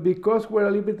 but because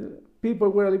people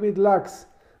were a little bit lax,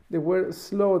 they were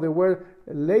slow, they were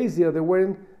lazy, they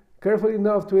weren't careful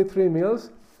enough to eat 3 meals,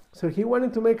 so he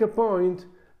wanted to make a point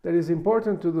that it's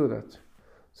important to do that.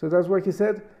 So that's why he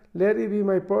said, let it be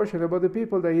my portion about the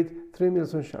people that eat 3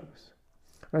 meals on Shabbos.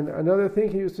 And another thing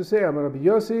he used to say, Amar Rabbi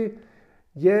Yossi,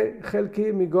 Ye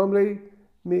chelki migomrei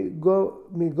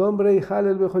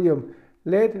halel b'chol yom.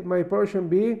 Let my portion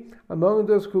be among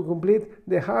those who complete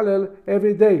the Hallel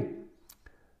every day.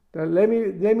 Let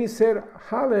me say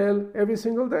Hallel every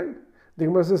single day. The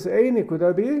Gemara says, Eini, could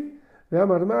that be? But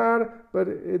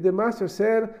the Master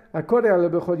said,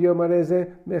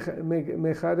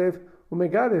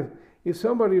 if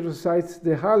somebody recites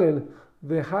the Hallel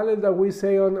that we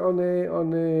say on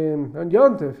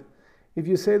Yontif, if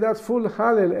you say that full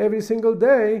Hallel every single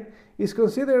day, is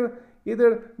considered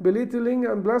either belittling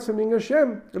and blaspheming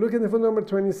Hashem. Look at the footnote number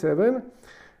 27.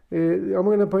 I'm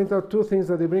going to point out 2 things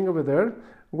that they bring over there.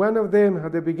 One of them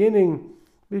at the beginning,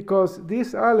 because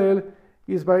this Hallel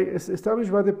is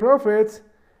established by the prophets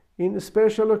in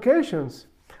special occasions,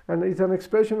 and it's an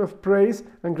expression of praise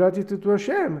and gratitude to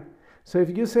Hashem. So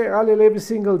if you say Hallel every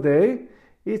single day,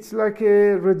 it's like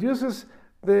reduces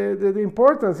the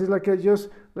importance. It's like just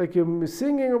like you're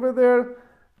singing over there,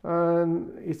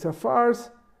 and it's a farce.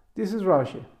 This is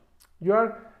Rashi. You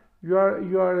are you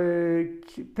are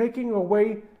taking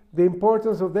away the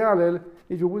importance of the Hallel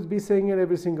if you would be saying it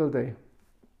every single day.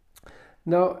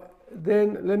 Now,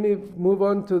 then let me move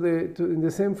on to in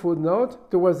the same footnote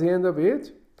towards the end of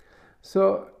it.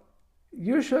 So,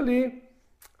 usually,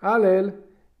 Hallel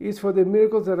is for the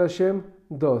miracles that Hashem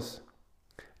does.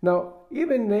 Now,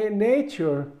 even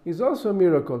nature is also a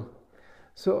miracle.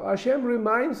 So Hashem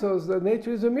reminds us that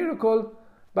nature is a miracle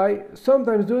by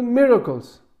sometimes doing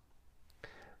miracles.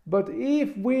 But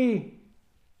if we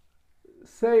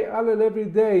say Hallel every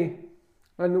day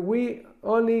and we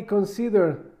only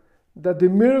consider that the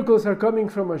miracles are coming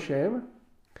from Hashem,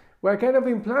 we're kind of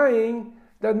implying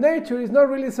that nature is not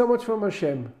really so much from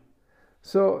Hashem.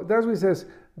 So that's what he says.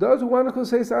 Those one who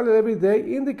says Hallel every day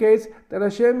indicates that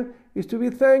Hashem is to be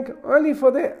thanked only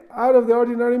for the out of the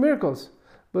ordinary miracles,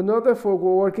 but not for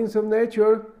workings of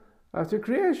nature after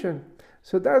creation.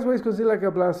 So that's why it's considered like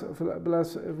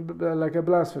a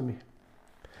blasphemy.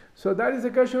 So that is a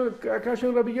question of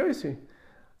Rabbi Yossi.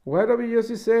 Why Rabbi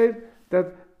Yossi said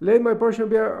that let my portion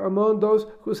be among those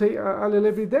who say Hallel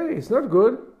every day? It's not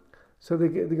good. So the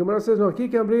Gemara says, no,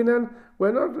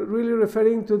 we're not really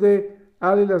referring to the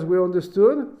Hallel as we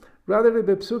understood, rather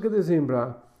the Psuke de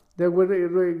Zimbra. That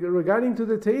regarding to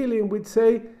the Tehillim, we'd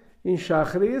say in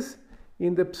Shachris,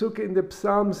 in the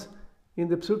Psalms, in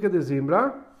the Psuke de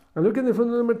Zimbra, and look at the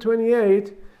footnote number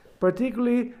 28,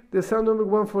 particularly the Psalm number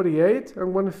 148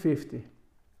 and 150.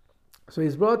 So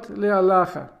it's brought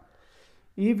le'alacha.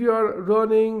 If you are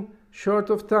running short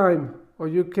of time, or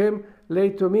you came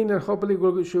late to minyan, and hopefully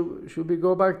should be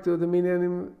go back to the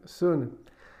minyan soon.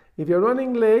 If you're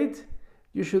running late,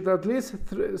 you should at least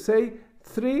say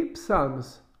 3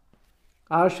 psalms.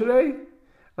 Ashrei,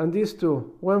 and these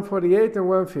two, 148 and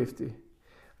 150.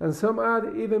 And some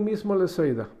add even mismo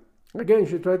lesoida. Again, you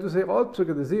should try to say all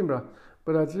Psuke de Zimbra,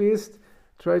 but at least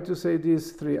try to say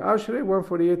these 3. Ashrei,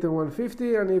 148 and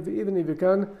 150, and even if you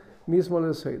can, mismo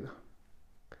lesoida.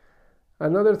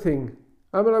 Another thing,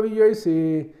 Amar Rabbi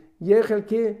Yossi,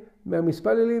 Yechelki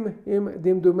me'amispalelim im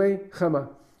dimdumei chama.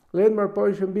 Let my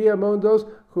portion be among those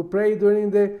who pray during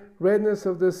the redness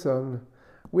of the sun.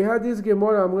 We had this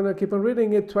Gemara, I'm going to keep on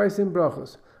reading it twice in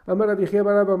Brachos. Amar Rabbi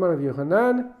Cheba Amar Rabbi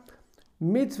Yochanan,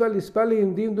 mitzvah lispali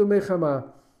im dimdumei chama.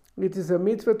 It is a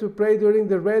mitzvah to pray during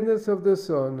the redness of the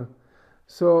sun.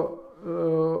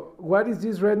 So, what is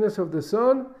this redness of the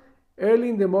sun? Early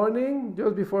in the morning,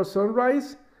 just before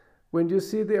sunrise, when you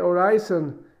see the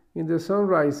horizon in the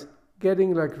sunrise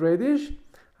getting like reddish,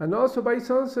 and also by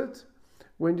sunset,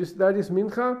 that is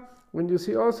mincha, when you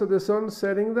see also the sun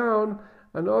setting down,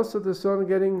 and also the sun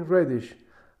getting reddish.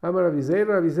 Amar Rav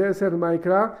Zera said,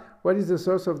 Maikra, what is the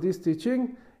source of this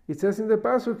teaching? It says in the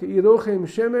pasuk, Iruchem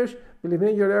shemesh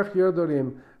v'limei yorech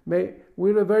yordorim. May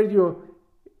we revere you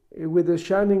with the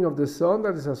shining of the sun,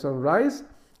 that is a sunrise,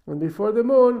 and before the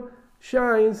moon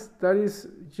shines, that is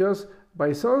just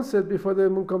by sunset, before the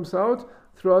moon comes out,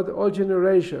 throughout all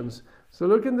generations. So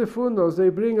look in the footnotes, they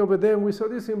bring over there, and we saw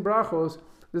this in Brachos,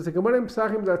 there's a Gemara in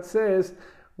Psachim that says,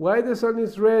 why the sun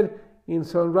is red in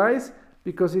sunrise?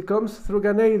 Because it comes through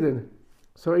Gan Eden.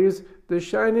 So it's the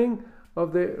shining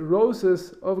of the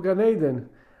roses of Gan Eden.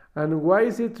 And why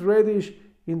is it reddish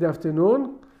in the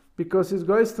afternoon? Because it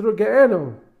goes through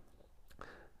Gehenna,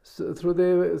 so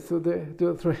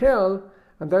through hell,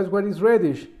 and that's why it's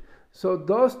reddish. So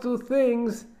those two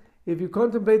things, if you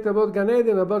contemplate about Gan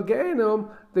Eden, about Gehenna,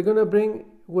 they're going to bring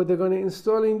what they're going to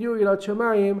install in you, Yirat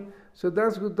Shamayim. So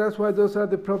that's why those are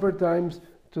the proper times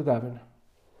to daven.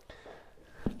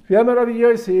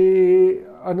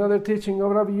 Another teaching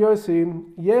of Rabbi Yossi,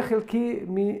 Yechelki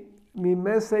mi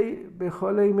mesei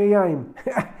becholei meyayim.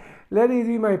 Let it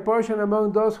be my portion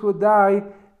among those who die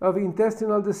of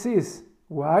intestinal disease.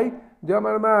 Why?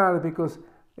 Because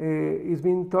it's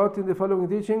been taught in the following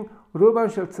teaching, Ruban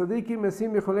shel tzadikim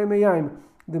mesim becholei meyayim.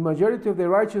 The majority of the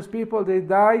righteous people, they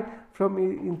die from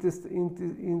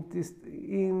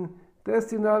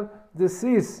intestinal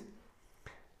disease.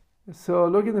 So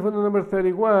look in the footnote number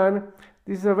 31,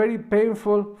 this is a very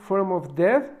painful form of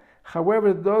death.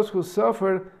 However, those who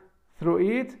suffer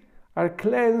through it are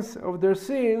cleansed of their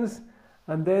sins,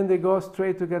 and then they go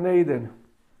straight to Gan Eden.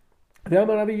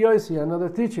 Rabbi Yossi, another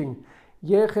teaching.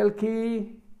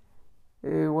 Yechelki,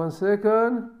 one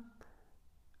second.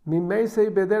 Mimeisei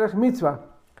bederech mitzvah.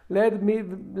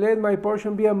 Let my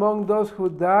portion be among those who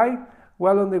die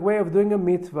while on the way of doing a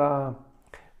mitzvah.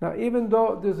 Now, even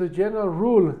though there's a general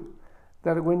rule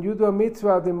that when you do a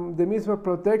mitzvah, the mitzvah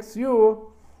protects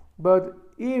you, but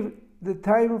if the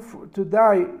time to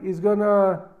die is going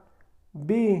to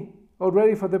be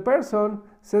already for the person,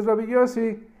 says Rabbi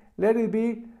Yossi, let it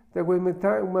be that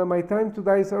when my time to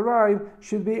die is arrived,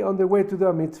 should be on the way to do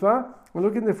a mitzvah. And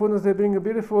look in the footnotes, they bring a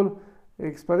beautiful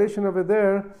explanation over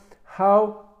there,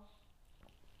 how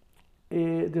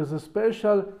there's a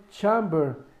special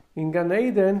chamber in Gan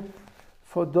Eden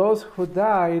for those who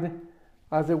died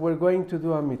as they were going to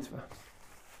do a mitzvah.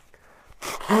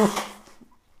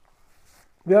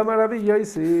 ואמר רבי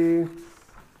יוסי,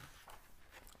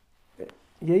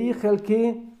 יהי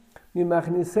חלקי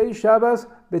ממכניסי שבס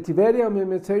בטיבריה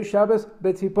וממצי שבס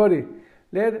בציפורי.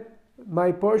 Let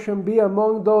my portion be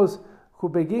among those who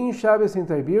begin Shabbos in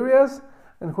Tiberias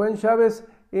and who end Shabbos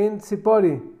in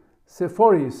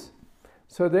Sephoris.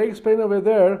 So they explain over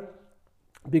there,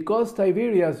 because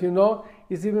Tiberias,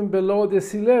 is even below the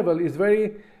sea level, it's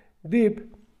very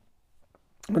deep,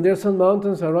 and there's some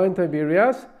mountains around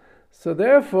Tiberias, so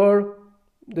therefore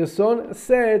the sun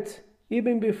sets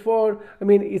even before,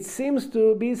 it seems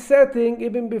to be setting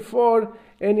even before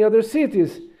any other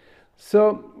cities.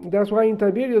 So that's why in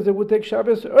Tiberias they would take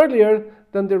Shabbos earlier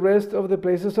than the rest of the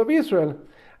places of Israel.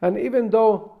 And even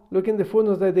though, look in the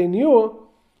footnotes, that they knew,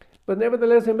 but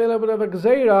nevertheless they made a bit of a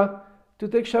gzeira to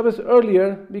take Shabbos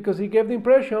earlier, because he gave the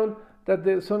impression that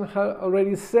the sun had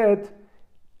already set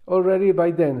already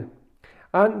by then.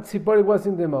 And Tzipori was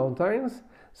in the mountains,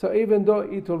 so even though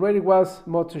it already was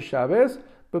Motzei Shabbos,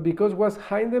 but because it was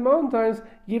high in the mountains,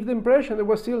 give the impression there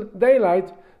was still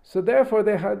daylight. So therefore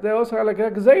they also had like a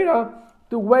gzeira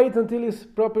to wait until it's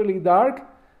properly dark,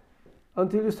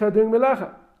 until you start doing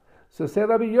melacha. So said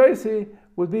Rabbi Yossi,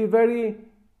 would be very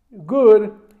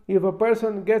good if a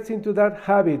person gets into that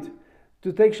habit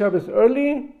to take Shabbos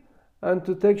early and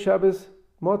to take Shabbos,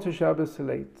 Motzei Shabbos,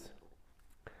 late.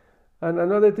 And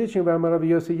another teaching by Rabbi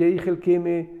Yossi, Yehi Chelki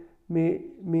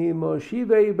mi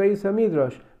Moshivei Beis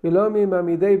HaMidrash, V'lo mi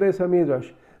Mamidei Beis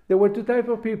HaMidrash. There were two types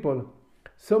of people.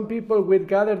 Some people would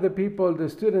gather the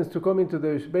students, to come into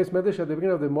the Beis Medrash at the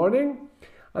beginning of the morning,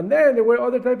 and then there were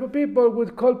other type of people who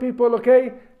would call people,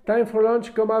 okay, time for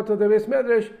lunch, come out of the Beis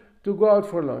Medrash to go out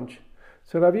for lunch.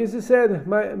 So Rabbi Yossi said,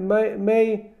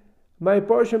 my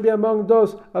portion be among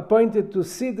those appointed to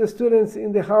sit the students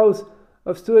in the house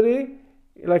of study,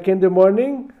 like in the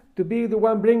morning, to be the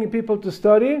one bringing people to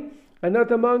study, and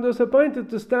not among those appointed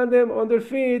to stand them on their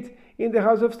feet in the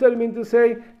house of study, meaning to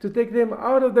say, to take them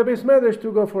out of the Beis Medrash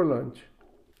to go for lunch.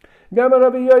 גם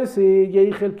הרבי יוסי,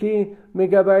 יהי חלקי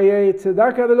מגבאי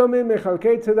צדקה ולא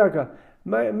ממחלקי צדקה.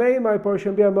 May my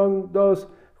portion be among those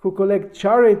who collect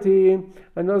charity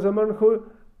and those among who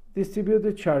distribute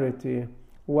the charity.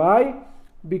 Why?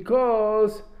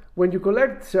 Because when you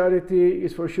collect charity,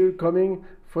 it's for sure coming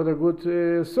for the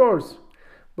good source.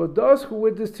 But those who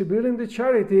were distributing the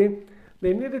charity,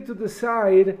 they needed to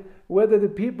decide whether the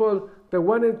people that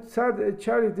wanted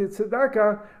charity,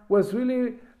 tzedakah, was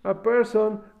really a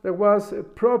person that was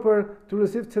proper to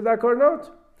receive tzedakah or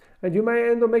not. And you might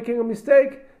end up making a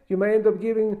mistake. You might end up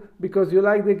giving, because you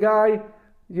like the guy,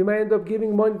 you might end up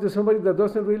giving money to somebody that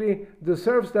doesn't really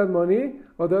deserve that money,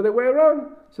 or the other way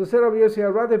around. So said Rabbi Yossi,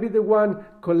 I'd rather be the one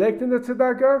collecting the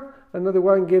tzedakah and not the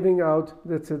one giving out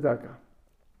the tzedakah.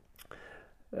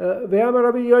 ואמר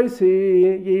רבי יוסי,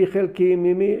 יהי חלקי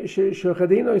ממי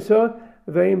שוחדין עושה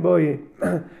ואין בוי.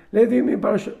 Let me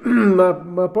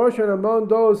my portion among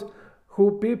those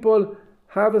who people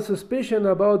have a suspicion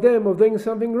about them of doing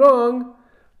something wrong,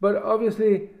 but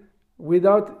obviously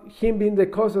without him being the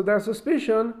cause of that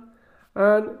suspicion,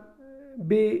 and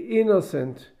be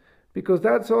innocent, because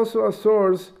that's also a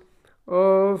source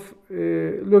of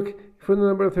look, footnote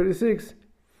number 36.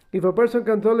 If a person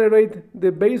can tolerate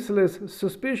the baseless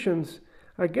suspicions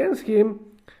against him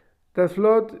that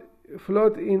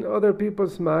float in other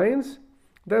people's minds,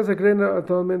 that's a greater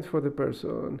atonement for the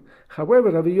person. However,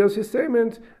 Rabbi Yossi's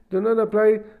statements do not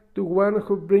apply to one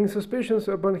who brings suspicions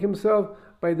upon himself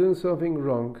by doing something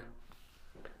wrong.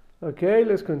 Okay,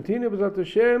 let's continue. B'ezrat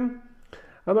Hashem.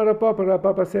 Amar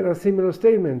Papa said a similar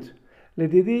statement.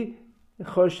 Ledidi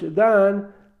choshdan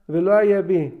v'lo haya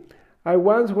bi. I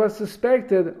once was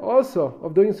suspected also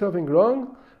of doing something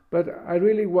wrong, but I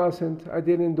really wasn't. I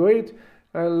didn't do it.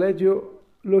 I'll let you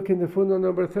look in the footnote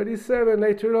number 37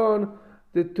 later on,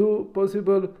 the two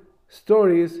possible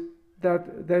stories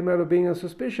that they might have been a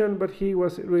suspicion, but he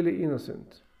was really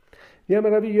innocent.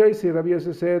 Rabbi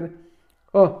Yossi said,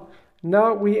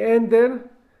 now we ended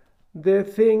the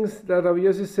things that Rabbi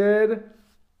Yossi said,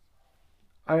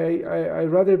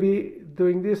 I'd rather be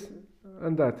doing this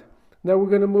and that. Now we're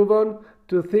going to move on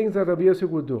to things that Rabbi Yossi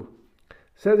would do.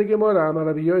 Says the Gemara, Amar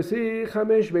Rabbi Yossi,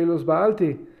 Chamesh Veilus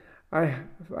Baalti.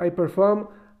 I perform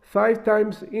 5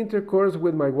 times intercourse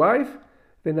with my wife,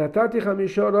 Venatati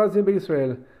Chamisha Razim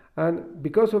B'Israel, and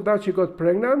because of that she got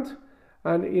pregnant,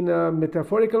 And in a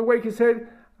metaphorical way, he said,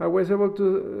 I was able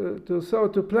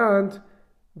to plant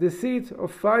the seeds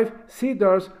of 5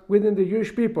 cedars within the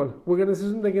Jewish people. We're going to see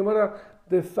in the Gemara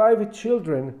the 5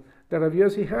 children that Rav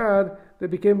Yossi had that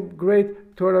became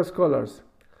great Torah scholars.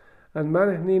 And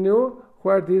man ninu, who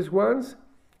are these ones?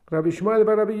 Rabbi Shmuel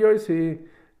bar Rabbi Yossi,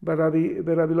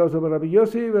 Rabbi Lozo bar Rabbi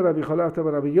Yossi, Rabbi Cholafta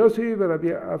bar Rabbi Yossi,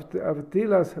 Rabbi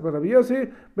Avtilas bar Rabbi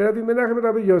Yossi, Rabbi Menachem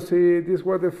bar Rabbi Yossi. These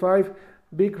were the 5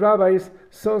 big rabbis,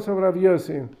 sons of Rabbi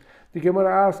Yossi. The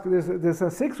Gemara asks, there's a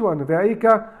 6th one,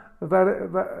 Ve'aika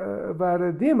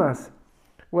Vardimas.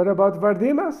 What about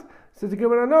Vardimas? Says the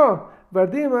Gemara, no.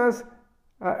 Vardimas,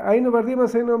 Ainu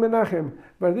Vardimas, Ainu Menachem.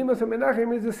 Vardimas and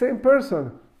Menachem is the same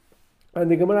person.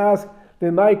 And the Gemara asks,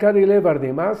 then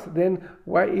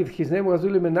why, if his name was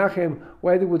really Menachem,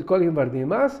 why they would call him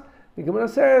Vardimas? The Gemara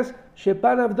says,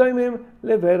 Shepanav doimim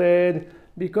levered,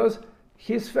 because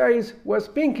his face was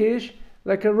pinkish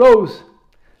like a rose.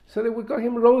 So they would call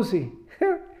him Rosie.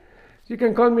 You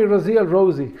can call me Rosie or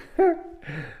Rosie.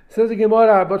 Says the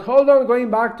Gemara, but hold on, going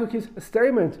back to his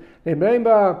statement.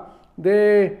 Remember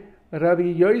the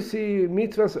Rabbi Yossi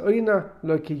mitzvos oina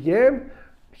lo kiyem?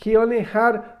 He only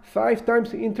had 5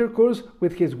 times intercourse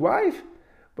with his wife.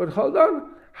 But hold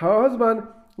on, her husband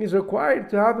is required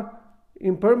to have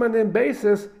in permanent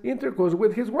basis intercourse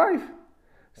with his wife.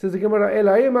 Says the Gemara,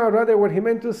 Elaima, rather what he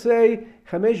meant to say,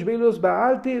 Hamesh bilus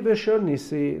ba'alti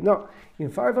v'shonisi. No, in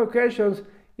 5 occasions,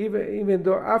 even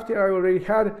though after I already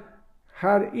had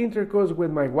intercourse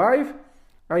with my wife,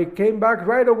 I came back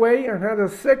right away and had a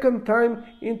 2nd time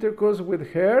intercourse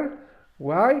with her.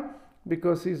 Why?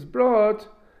 Because it's brought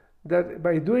that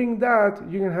by doing that,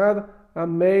 you can have a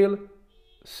male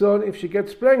son if she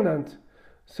gets pregnant.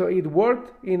 So it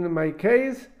worked in my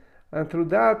case, and through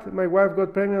that, my wife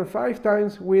got pregnant 5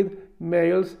 times with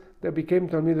males that became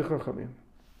Talmidei Chachamim.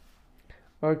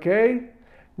 Okay?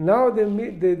 Now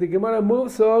the Gemara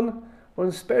moves on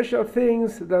special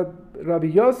things that Rabbi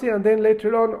Yossi and then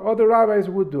later on other rabbis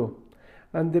would do.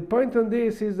 And the point on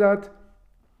this is that,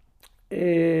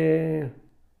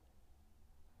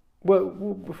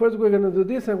 first we're going to do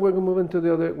this and we're going to move into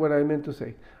the other, what I meant to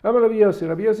say. Amar Rabbi Yossi.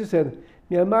 Rabbi Yossi said,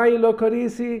 Miamai lo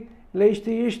korisi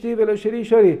leishti ishti velo sheri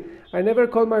shori. I never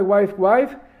call my wife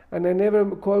wife, and I never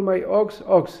call my ox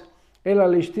ox. Ela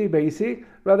leishti beisi.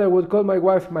 Rather I would call my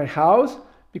wife my house,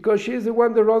 because she is the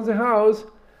one that runs the house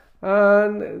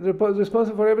and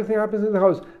responsible for everything that happens in the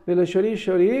house. Velo shori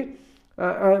shori.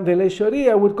 Velo shori,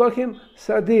 I would call him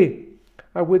sadi.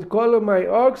 I would call my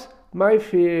ox my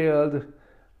field.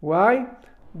 Why?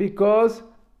 Because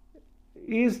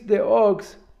he's the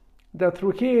ox that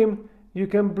through him you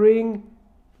can bring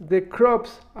the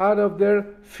crops out of their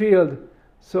field.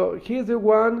 So he's the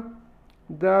one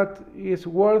that is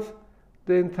worth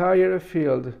the entire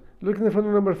field. Looking at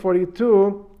footnote number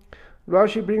 42,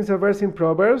 Rashi brings a verse in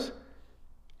Proverbs,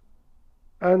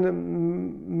 and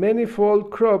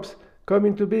manifold crops come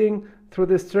into being through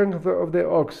the strength of the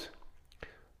ox.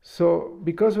 So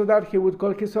because of that, he would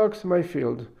call his ox my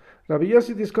field. Rabbi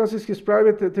Yossi discusses his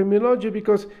private terminology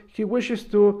because he wishes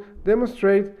to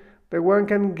demonstrate that one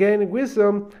can gain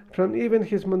wisdom from even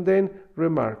his mundane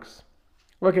remarks.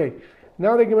 Okay,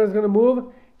 now the Gemara is going to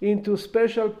move into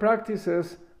special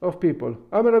practices of people.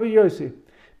 Amar Rabbi Yossi,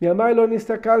 Miamai lo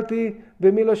nistakalti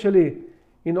b'milo sheli.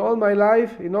 In all my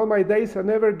life, in all my days, I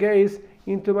never gazed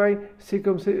into my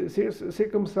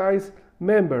circumcised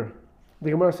member. The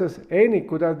Gemara says, Eini,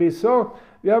 could that be so?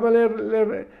 They ask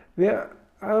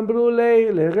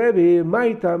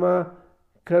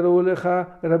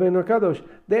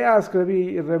Rabbi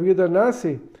Yehuda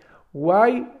Nasi,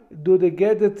 why do they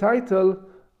get the title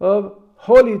of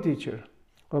holy teacher?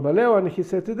 And he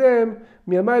said to them,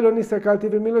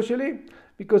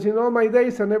 because in all my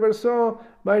days I never saw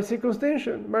my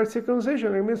circumcision.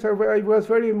 It means I was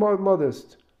very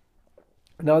modest.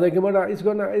 Now the Gemara is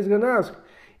going to ask,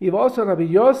 if also Rabbi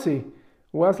Yossi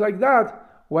was like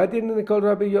that, why didn't they call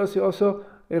Rabbi Yossi also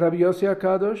Rabbi Yossi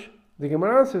HaKadosh? The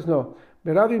Gemara answers no.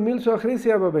 With Rabbi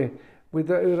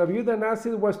Yehuda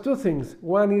Nasi was 2 things.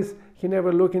 One is he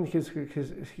never looked in his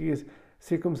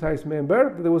circumcised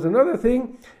member. There was another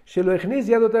thing, he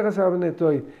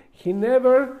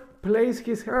never placed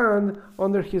his hand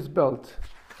under his belt.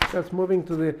 That's moving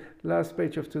to the last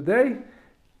page of today,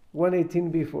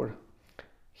 118 before.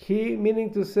 He,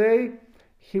 meaning to say,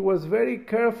 he was very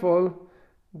careful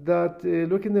that,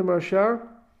 look in the Marsha,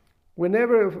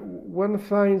 whenever one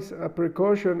finds a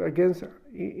precaution against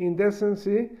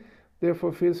indecency, there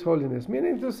fulfills holiness.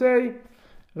 Meaning to say,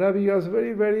 Rabbi was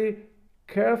very, very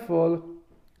careful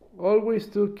always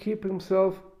to keep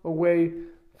himself away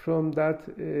from that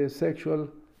sexual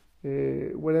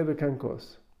whatever can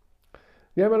cause.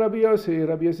 Rabbi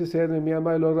Yossi said,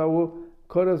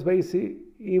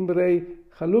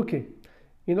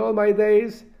 in all my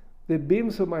days, the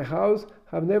beams of my house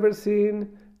have never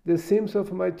seen the seams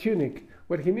of my tunic.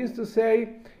 What he means to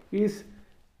say is,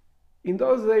 in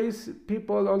those days,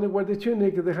 people only wear the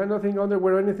tunic, they had nothing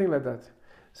underwear or anything like that.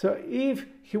 So if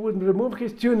he would remove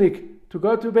his tunic to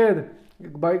go to bed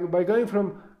by going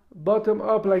from bottom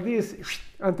up like this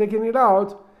and taking it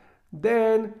out,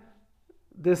 then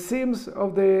the seams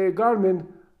of the garment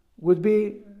would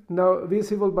be now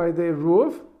visible by the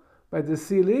roof, by the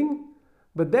ceiling,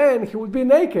 but then he would be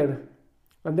naked.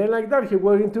 And then like that, he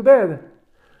would go into bed.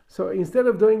 So instead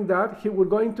of doing that, he would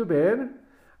go into bed,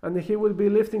 and he would be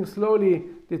lifting slowly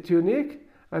the tunic,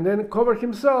 and then cover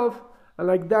himself, and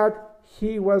like that,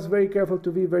 he was very careful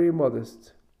to be very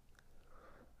modest.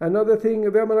 Another thing,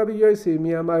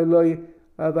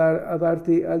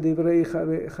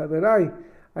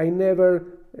 I never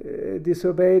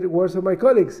disobeyed words of my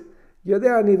colleagues. He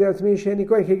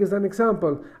gives an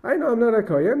example. I know I'm not a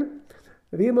Kohen.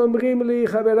 And even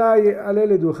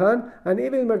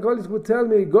my colleagues would tell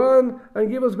me, go on and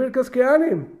give us Birkas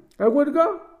Kehanim. I would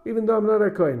go, even though I'm not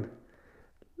a Kohen.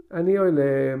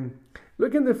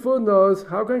 Look in the footnotes,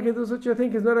 how can he do such a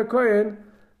thing? He's not a Kohen,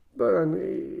 but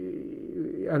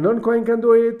a non-Kohen can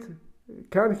do it.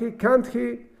 Can he? Can't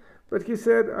he? But he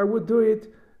said, I would do it,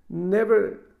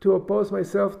 never to oppose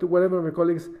myself to whatever my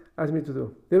colleagues ask me to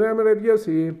do.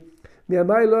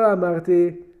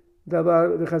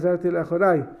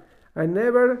 I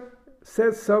never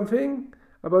said something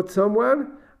about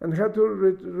someone and had to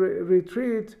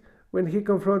retreat when he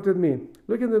confronted me.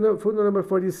 Look in the footnote number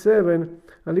 47,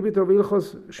 a little bit of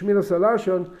Ilchos Shmiras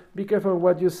Halashon, be careful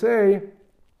what you say.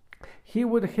 He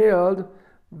would held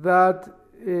that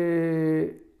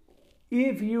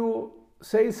if you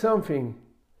say something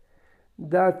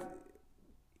that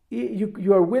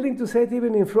you are willing to say it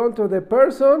even in front of the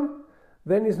person,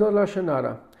 then it's not Lashon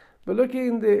Hara. But look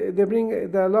in the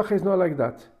halacha is not like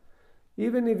that.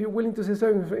 Even if you're willing to say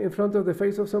something in front of the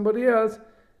face of somebody else,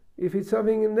 if it's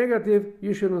something negative,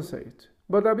 you shouldn't say it.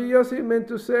 But Rabbi Yossi meant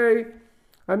to say,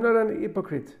 I'm not an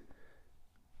hypocrite.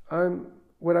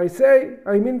 What I say,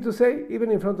 I mean to say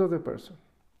even in front of the person.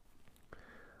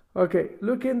 Okay,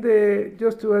 look in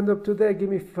just to end up today, give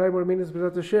me 5 more minutes,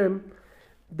 B'ezrat Hashem,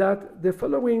 that the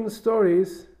following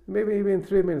stories, maybe even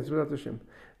 3 minutes, B'ezrat Hashem.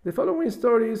 The following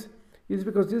stories is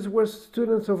because these were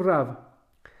students of Rav.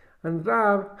 And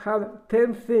Rav had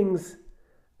 10 things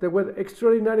that were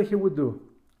extraordinary he would do.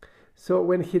 So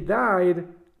when he died,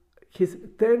 his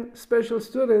 10 special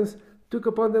students took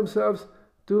upon themselves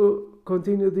to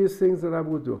continue these things that Rav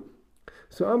would do.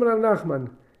 So Amar Nachman,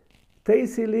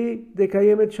 Teisi li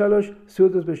dekayemet shalosh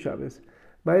sudos b'Shabbes.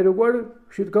 My reward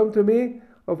should come to me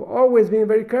of always being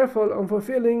very careful on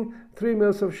fulfilling 3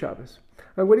 meals of Shabbos.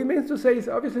 And what he means to say is,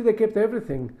 obviously they kept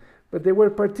everything, but they were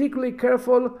particularly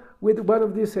careful with one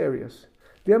of these areas.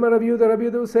 The Amar Rabbi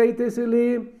Yehuda would say, Teisi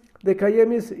li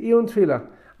dekayemis iyun tefillah.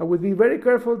 I would be very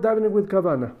careful davening with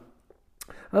kavana.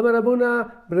 Amar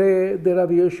Rabuna de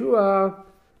Rabbi Yeshua,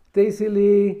 Teisi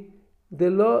li de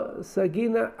lo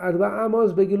sagina arba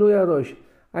amos begilui arosh.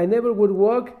 I never would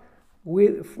walk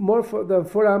with more than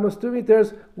 4 amos, 2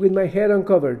 meters, with my head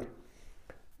uncovered.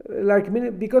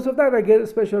 Because of that, I get a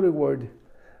special reward.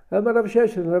 Amar Rav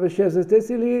Sheshes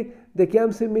Teisi li de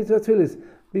kiamsim mitzvah tefillis.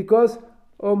 Because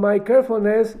of my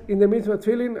carefulness in the mitzvah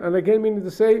tefillin, and again meaning to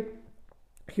say,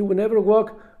 he would never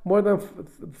walk more than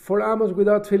 4 amos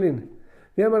without tefillin.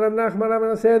 The Amar Rav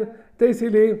Nachman said,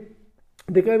 Teisi li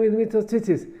de kiamsim mitzvah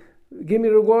tzitzis. Give me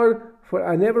reward for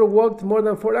I never walked more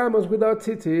than 4 amos without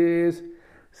tzitzis.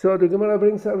 So the Gemara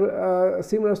brings a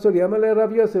similar story. Amale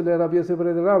Rav Yosef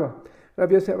bre de Rabba.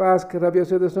 Rav Yosef asked Rav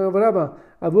Yosef the son of Rabba,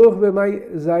 Avuch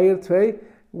b'may Zair Tvei,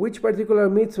 which particular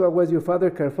mitzvah was your father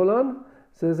careful on?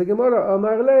 Says the Gemara,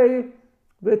 Amar lei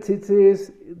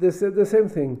v'tzitzis, the same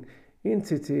thing, in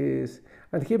tzitzis.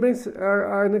 And he brings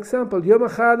an example. Yom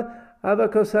Echad Ava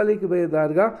Kosalik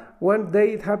be'darga. One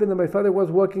day it happened that my father was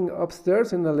walking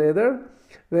upstairs in a ladder,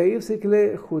 ve'ifsik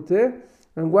le'chute,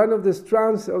 and one of the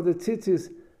strands of the tzitzis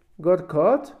got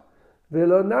caught,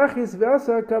 ve'lo nachis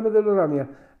ve'asa kama de lo ramya,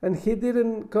 and he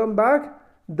didn't come back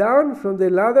down from the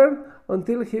ladder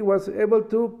until he was able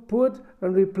to put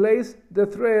and replace the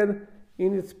thread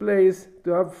in its place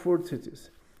to have 4 tzitzis.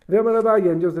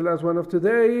 And just the last one of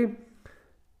today,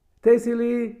 Teisi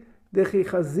li dechi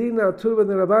chazina turban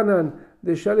rabanan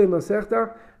de shalim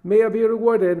masechta. May I be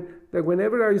rewarded that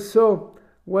whenever I saw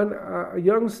a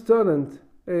young student,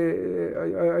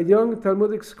 a young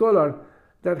Talmudic scholar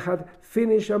that had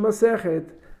finished a masechet,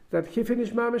 that he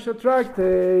finished Mamish a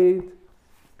tractate.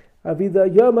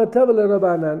 Avida Yom HaTov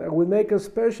L'Rabbanan. I will make a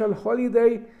special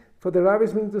holiday for the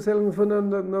rabbis, meaning to say,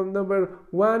 number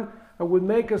one, I will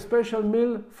make a special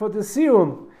meal for the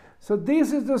Siyum. So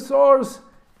this is the source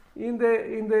in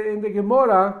the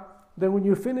Gemara, that when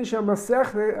you finish a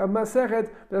Masechet,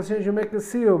 you make the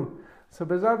Siyum. So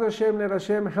Bezrat Hashem, let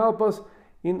Hashem help us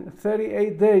in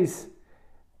 38 days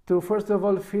to first of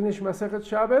all finish Masechet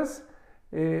Shabbos,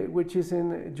 which is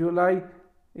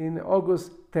in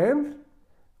August 10th,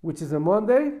 which is a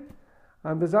Monday.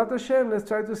 And Bezrat Hashem, let's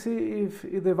try to see if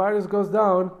the virus goes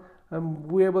down and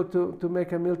we're able to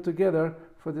make a meal together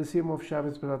for the Siyum of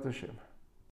Shabbos, Bezrat Hashem.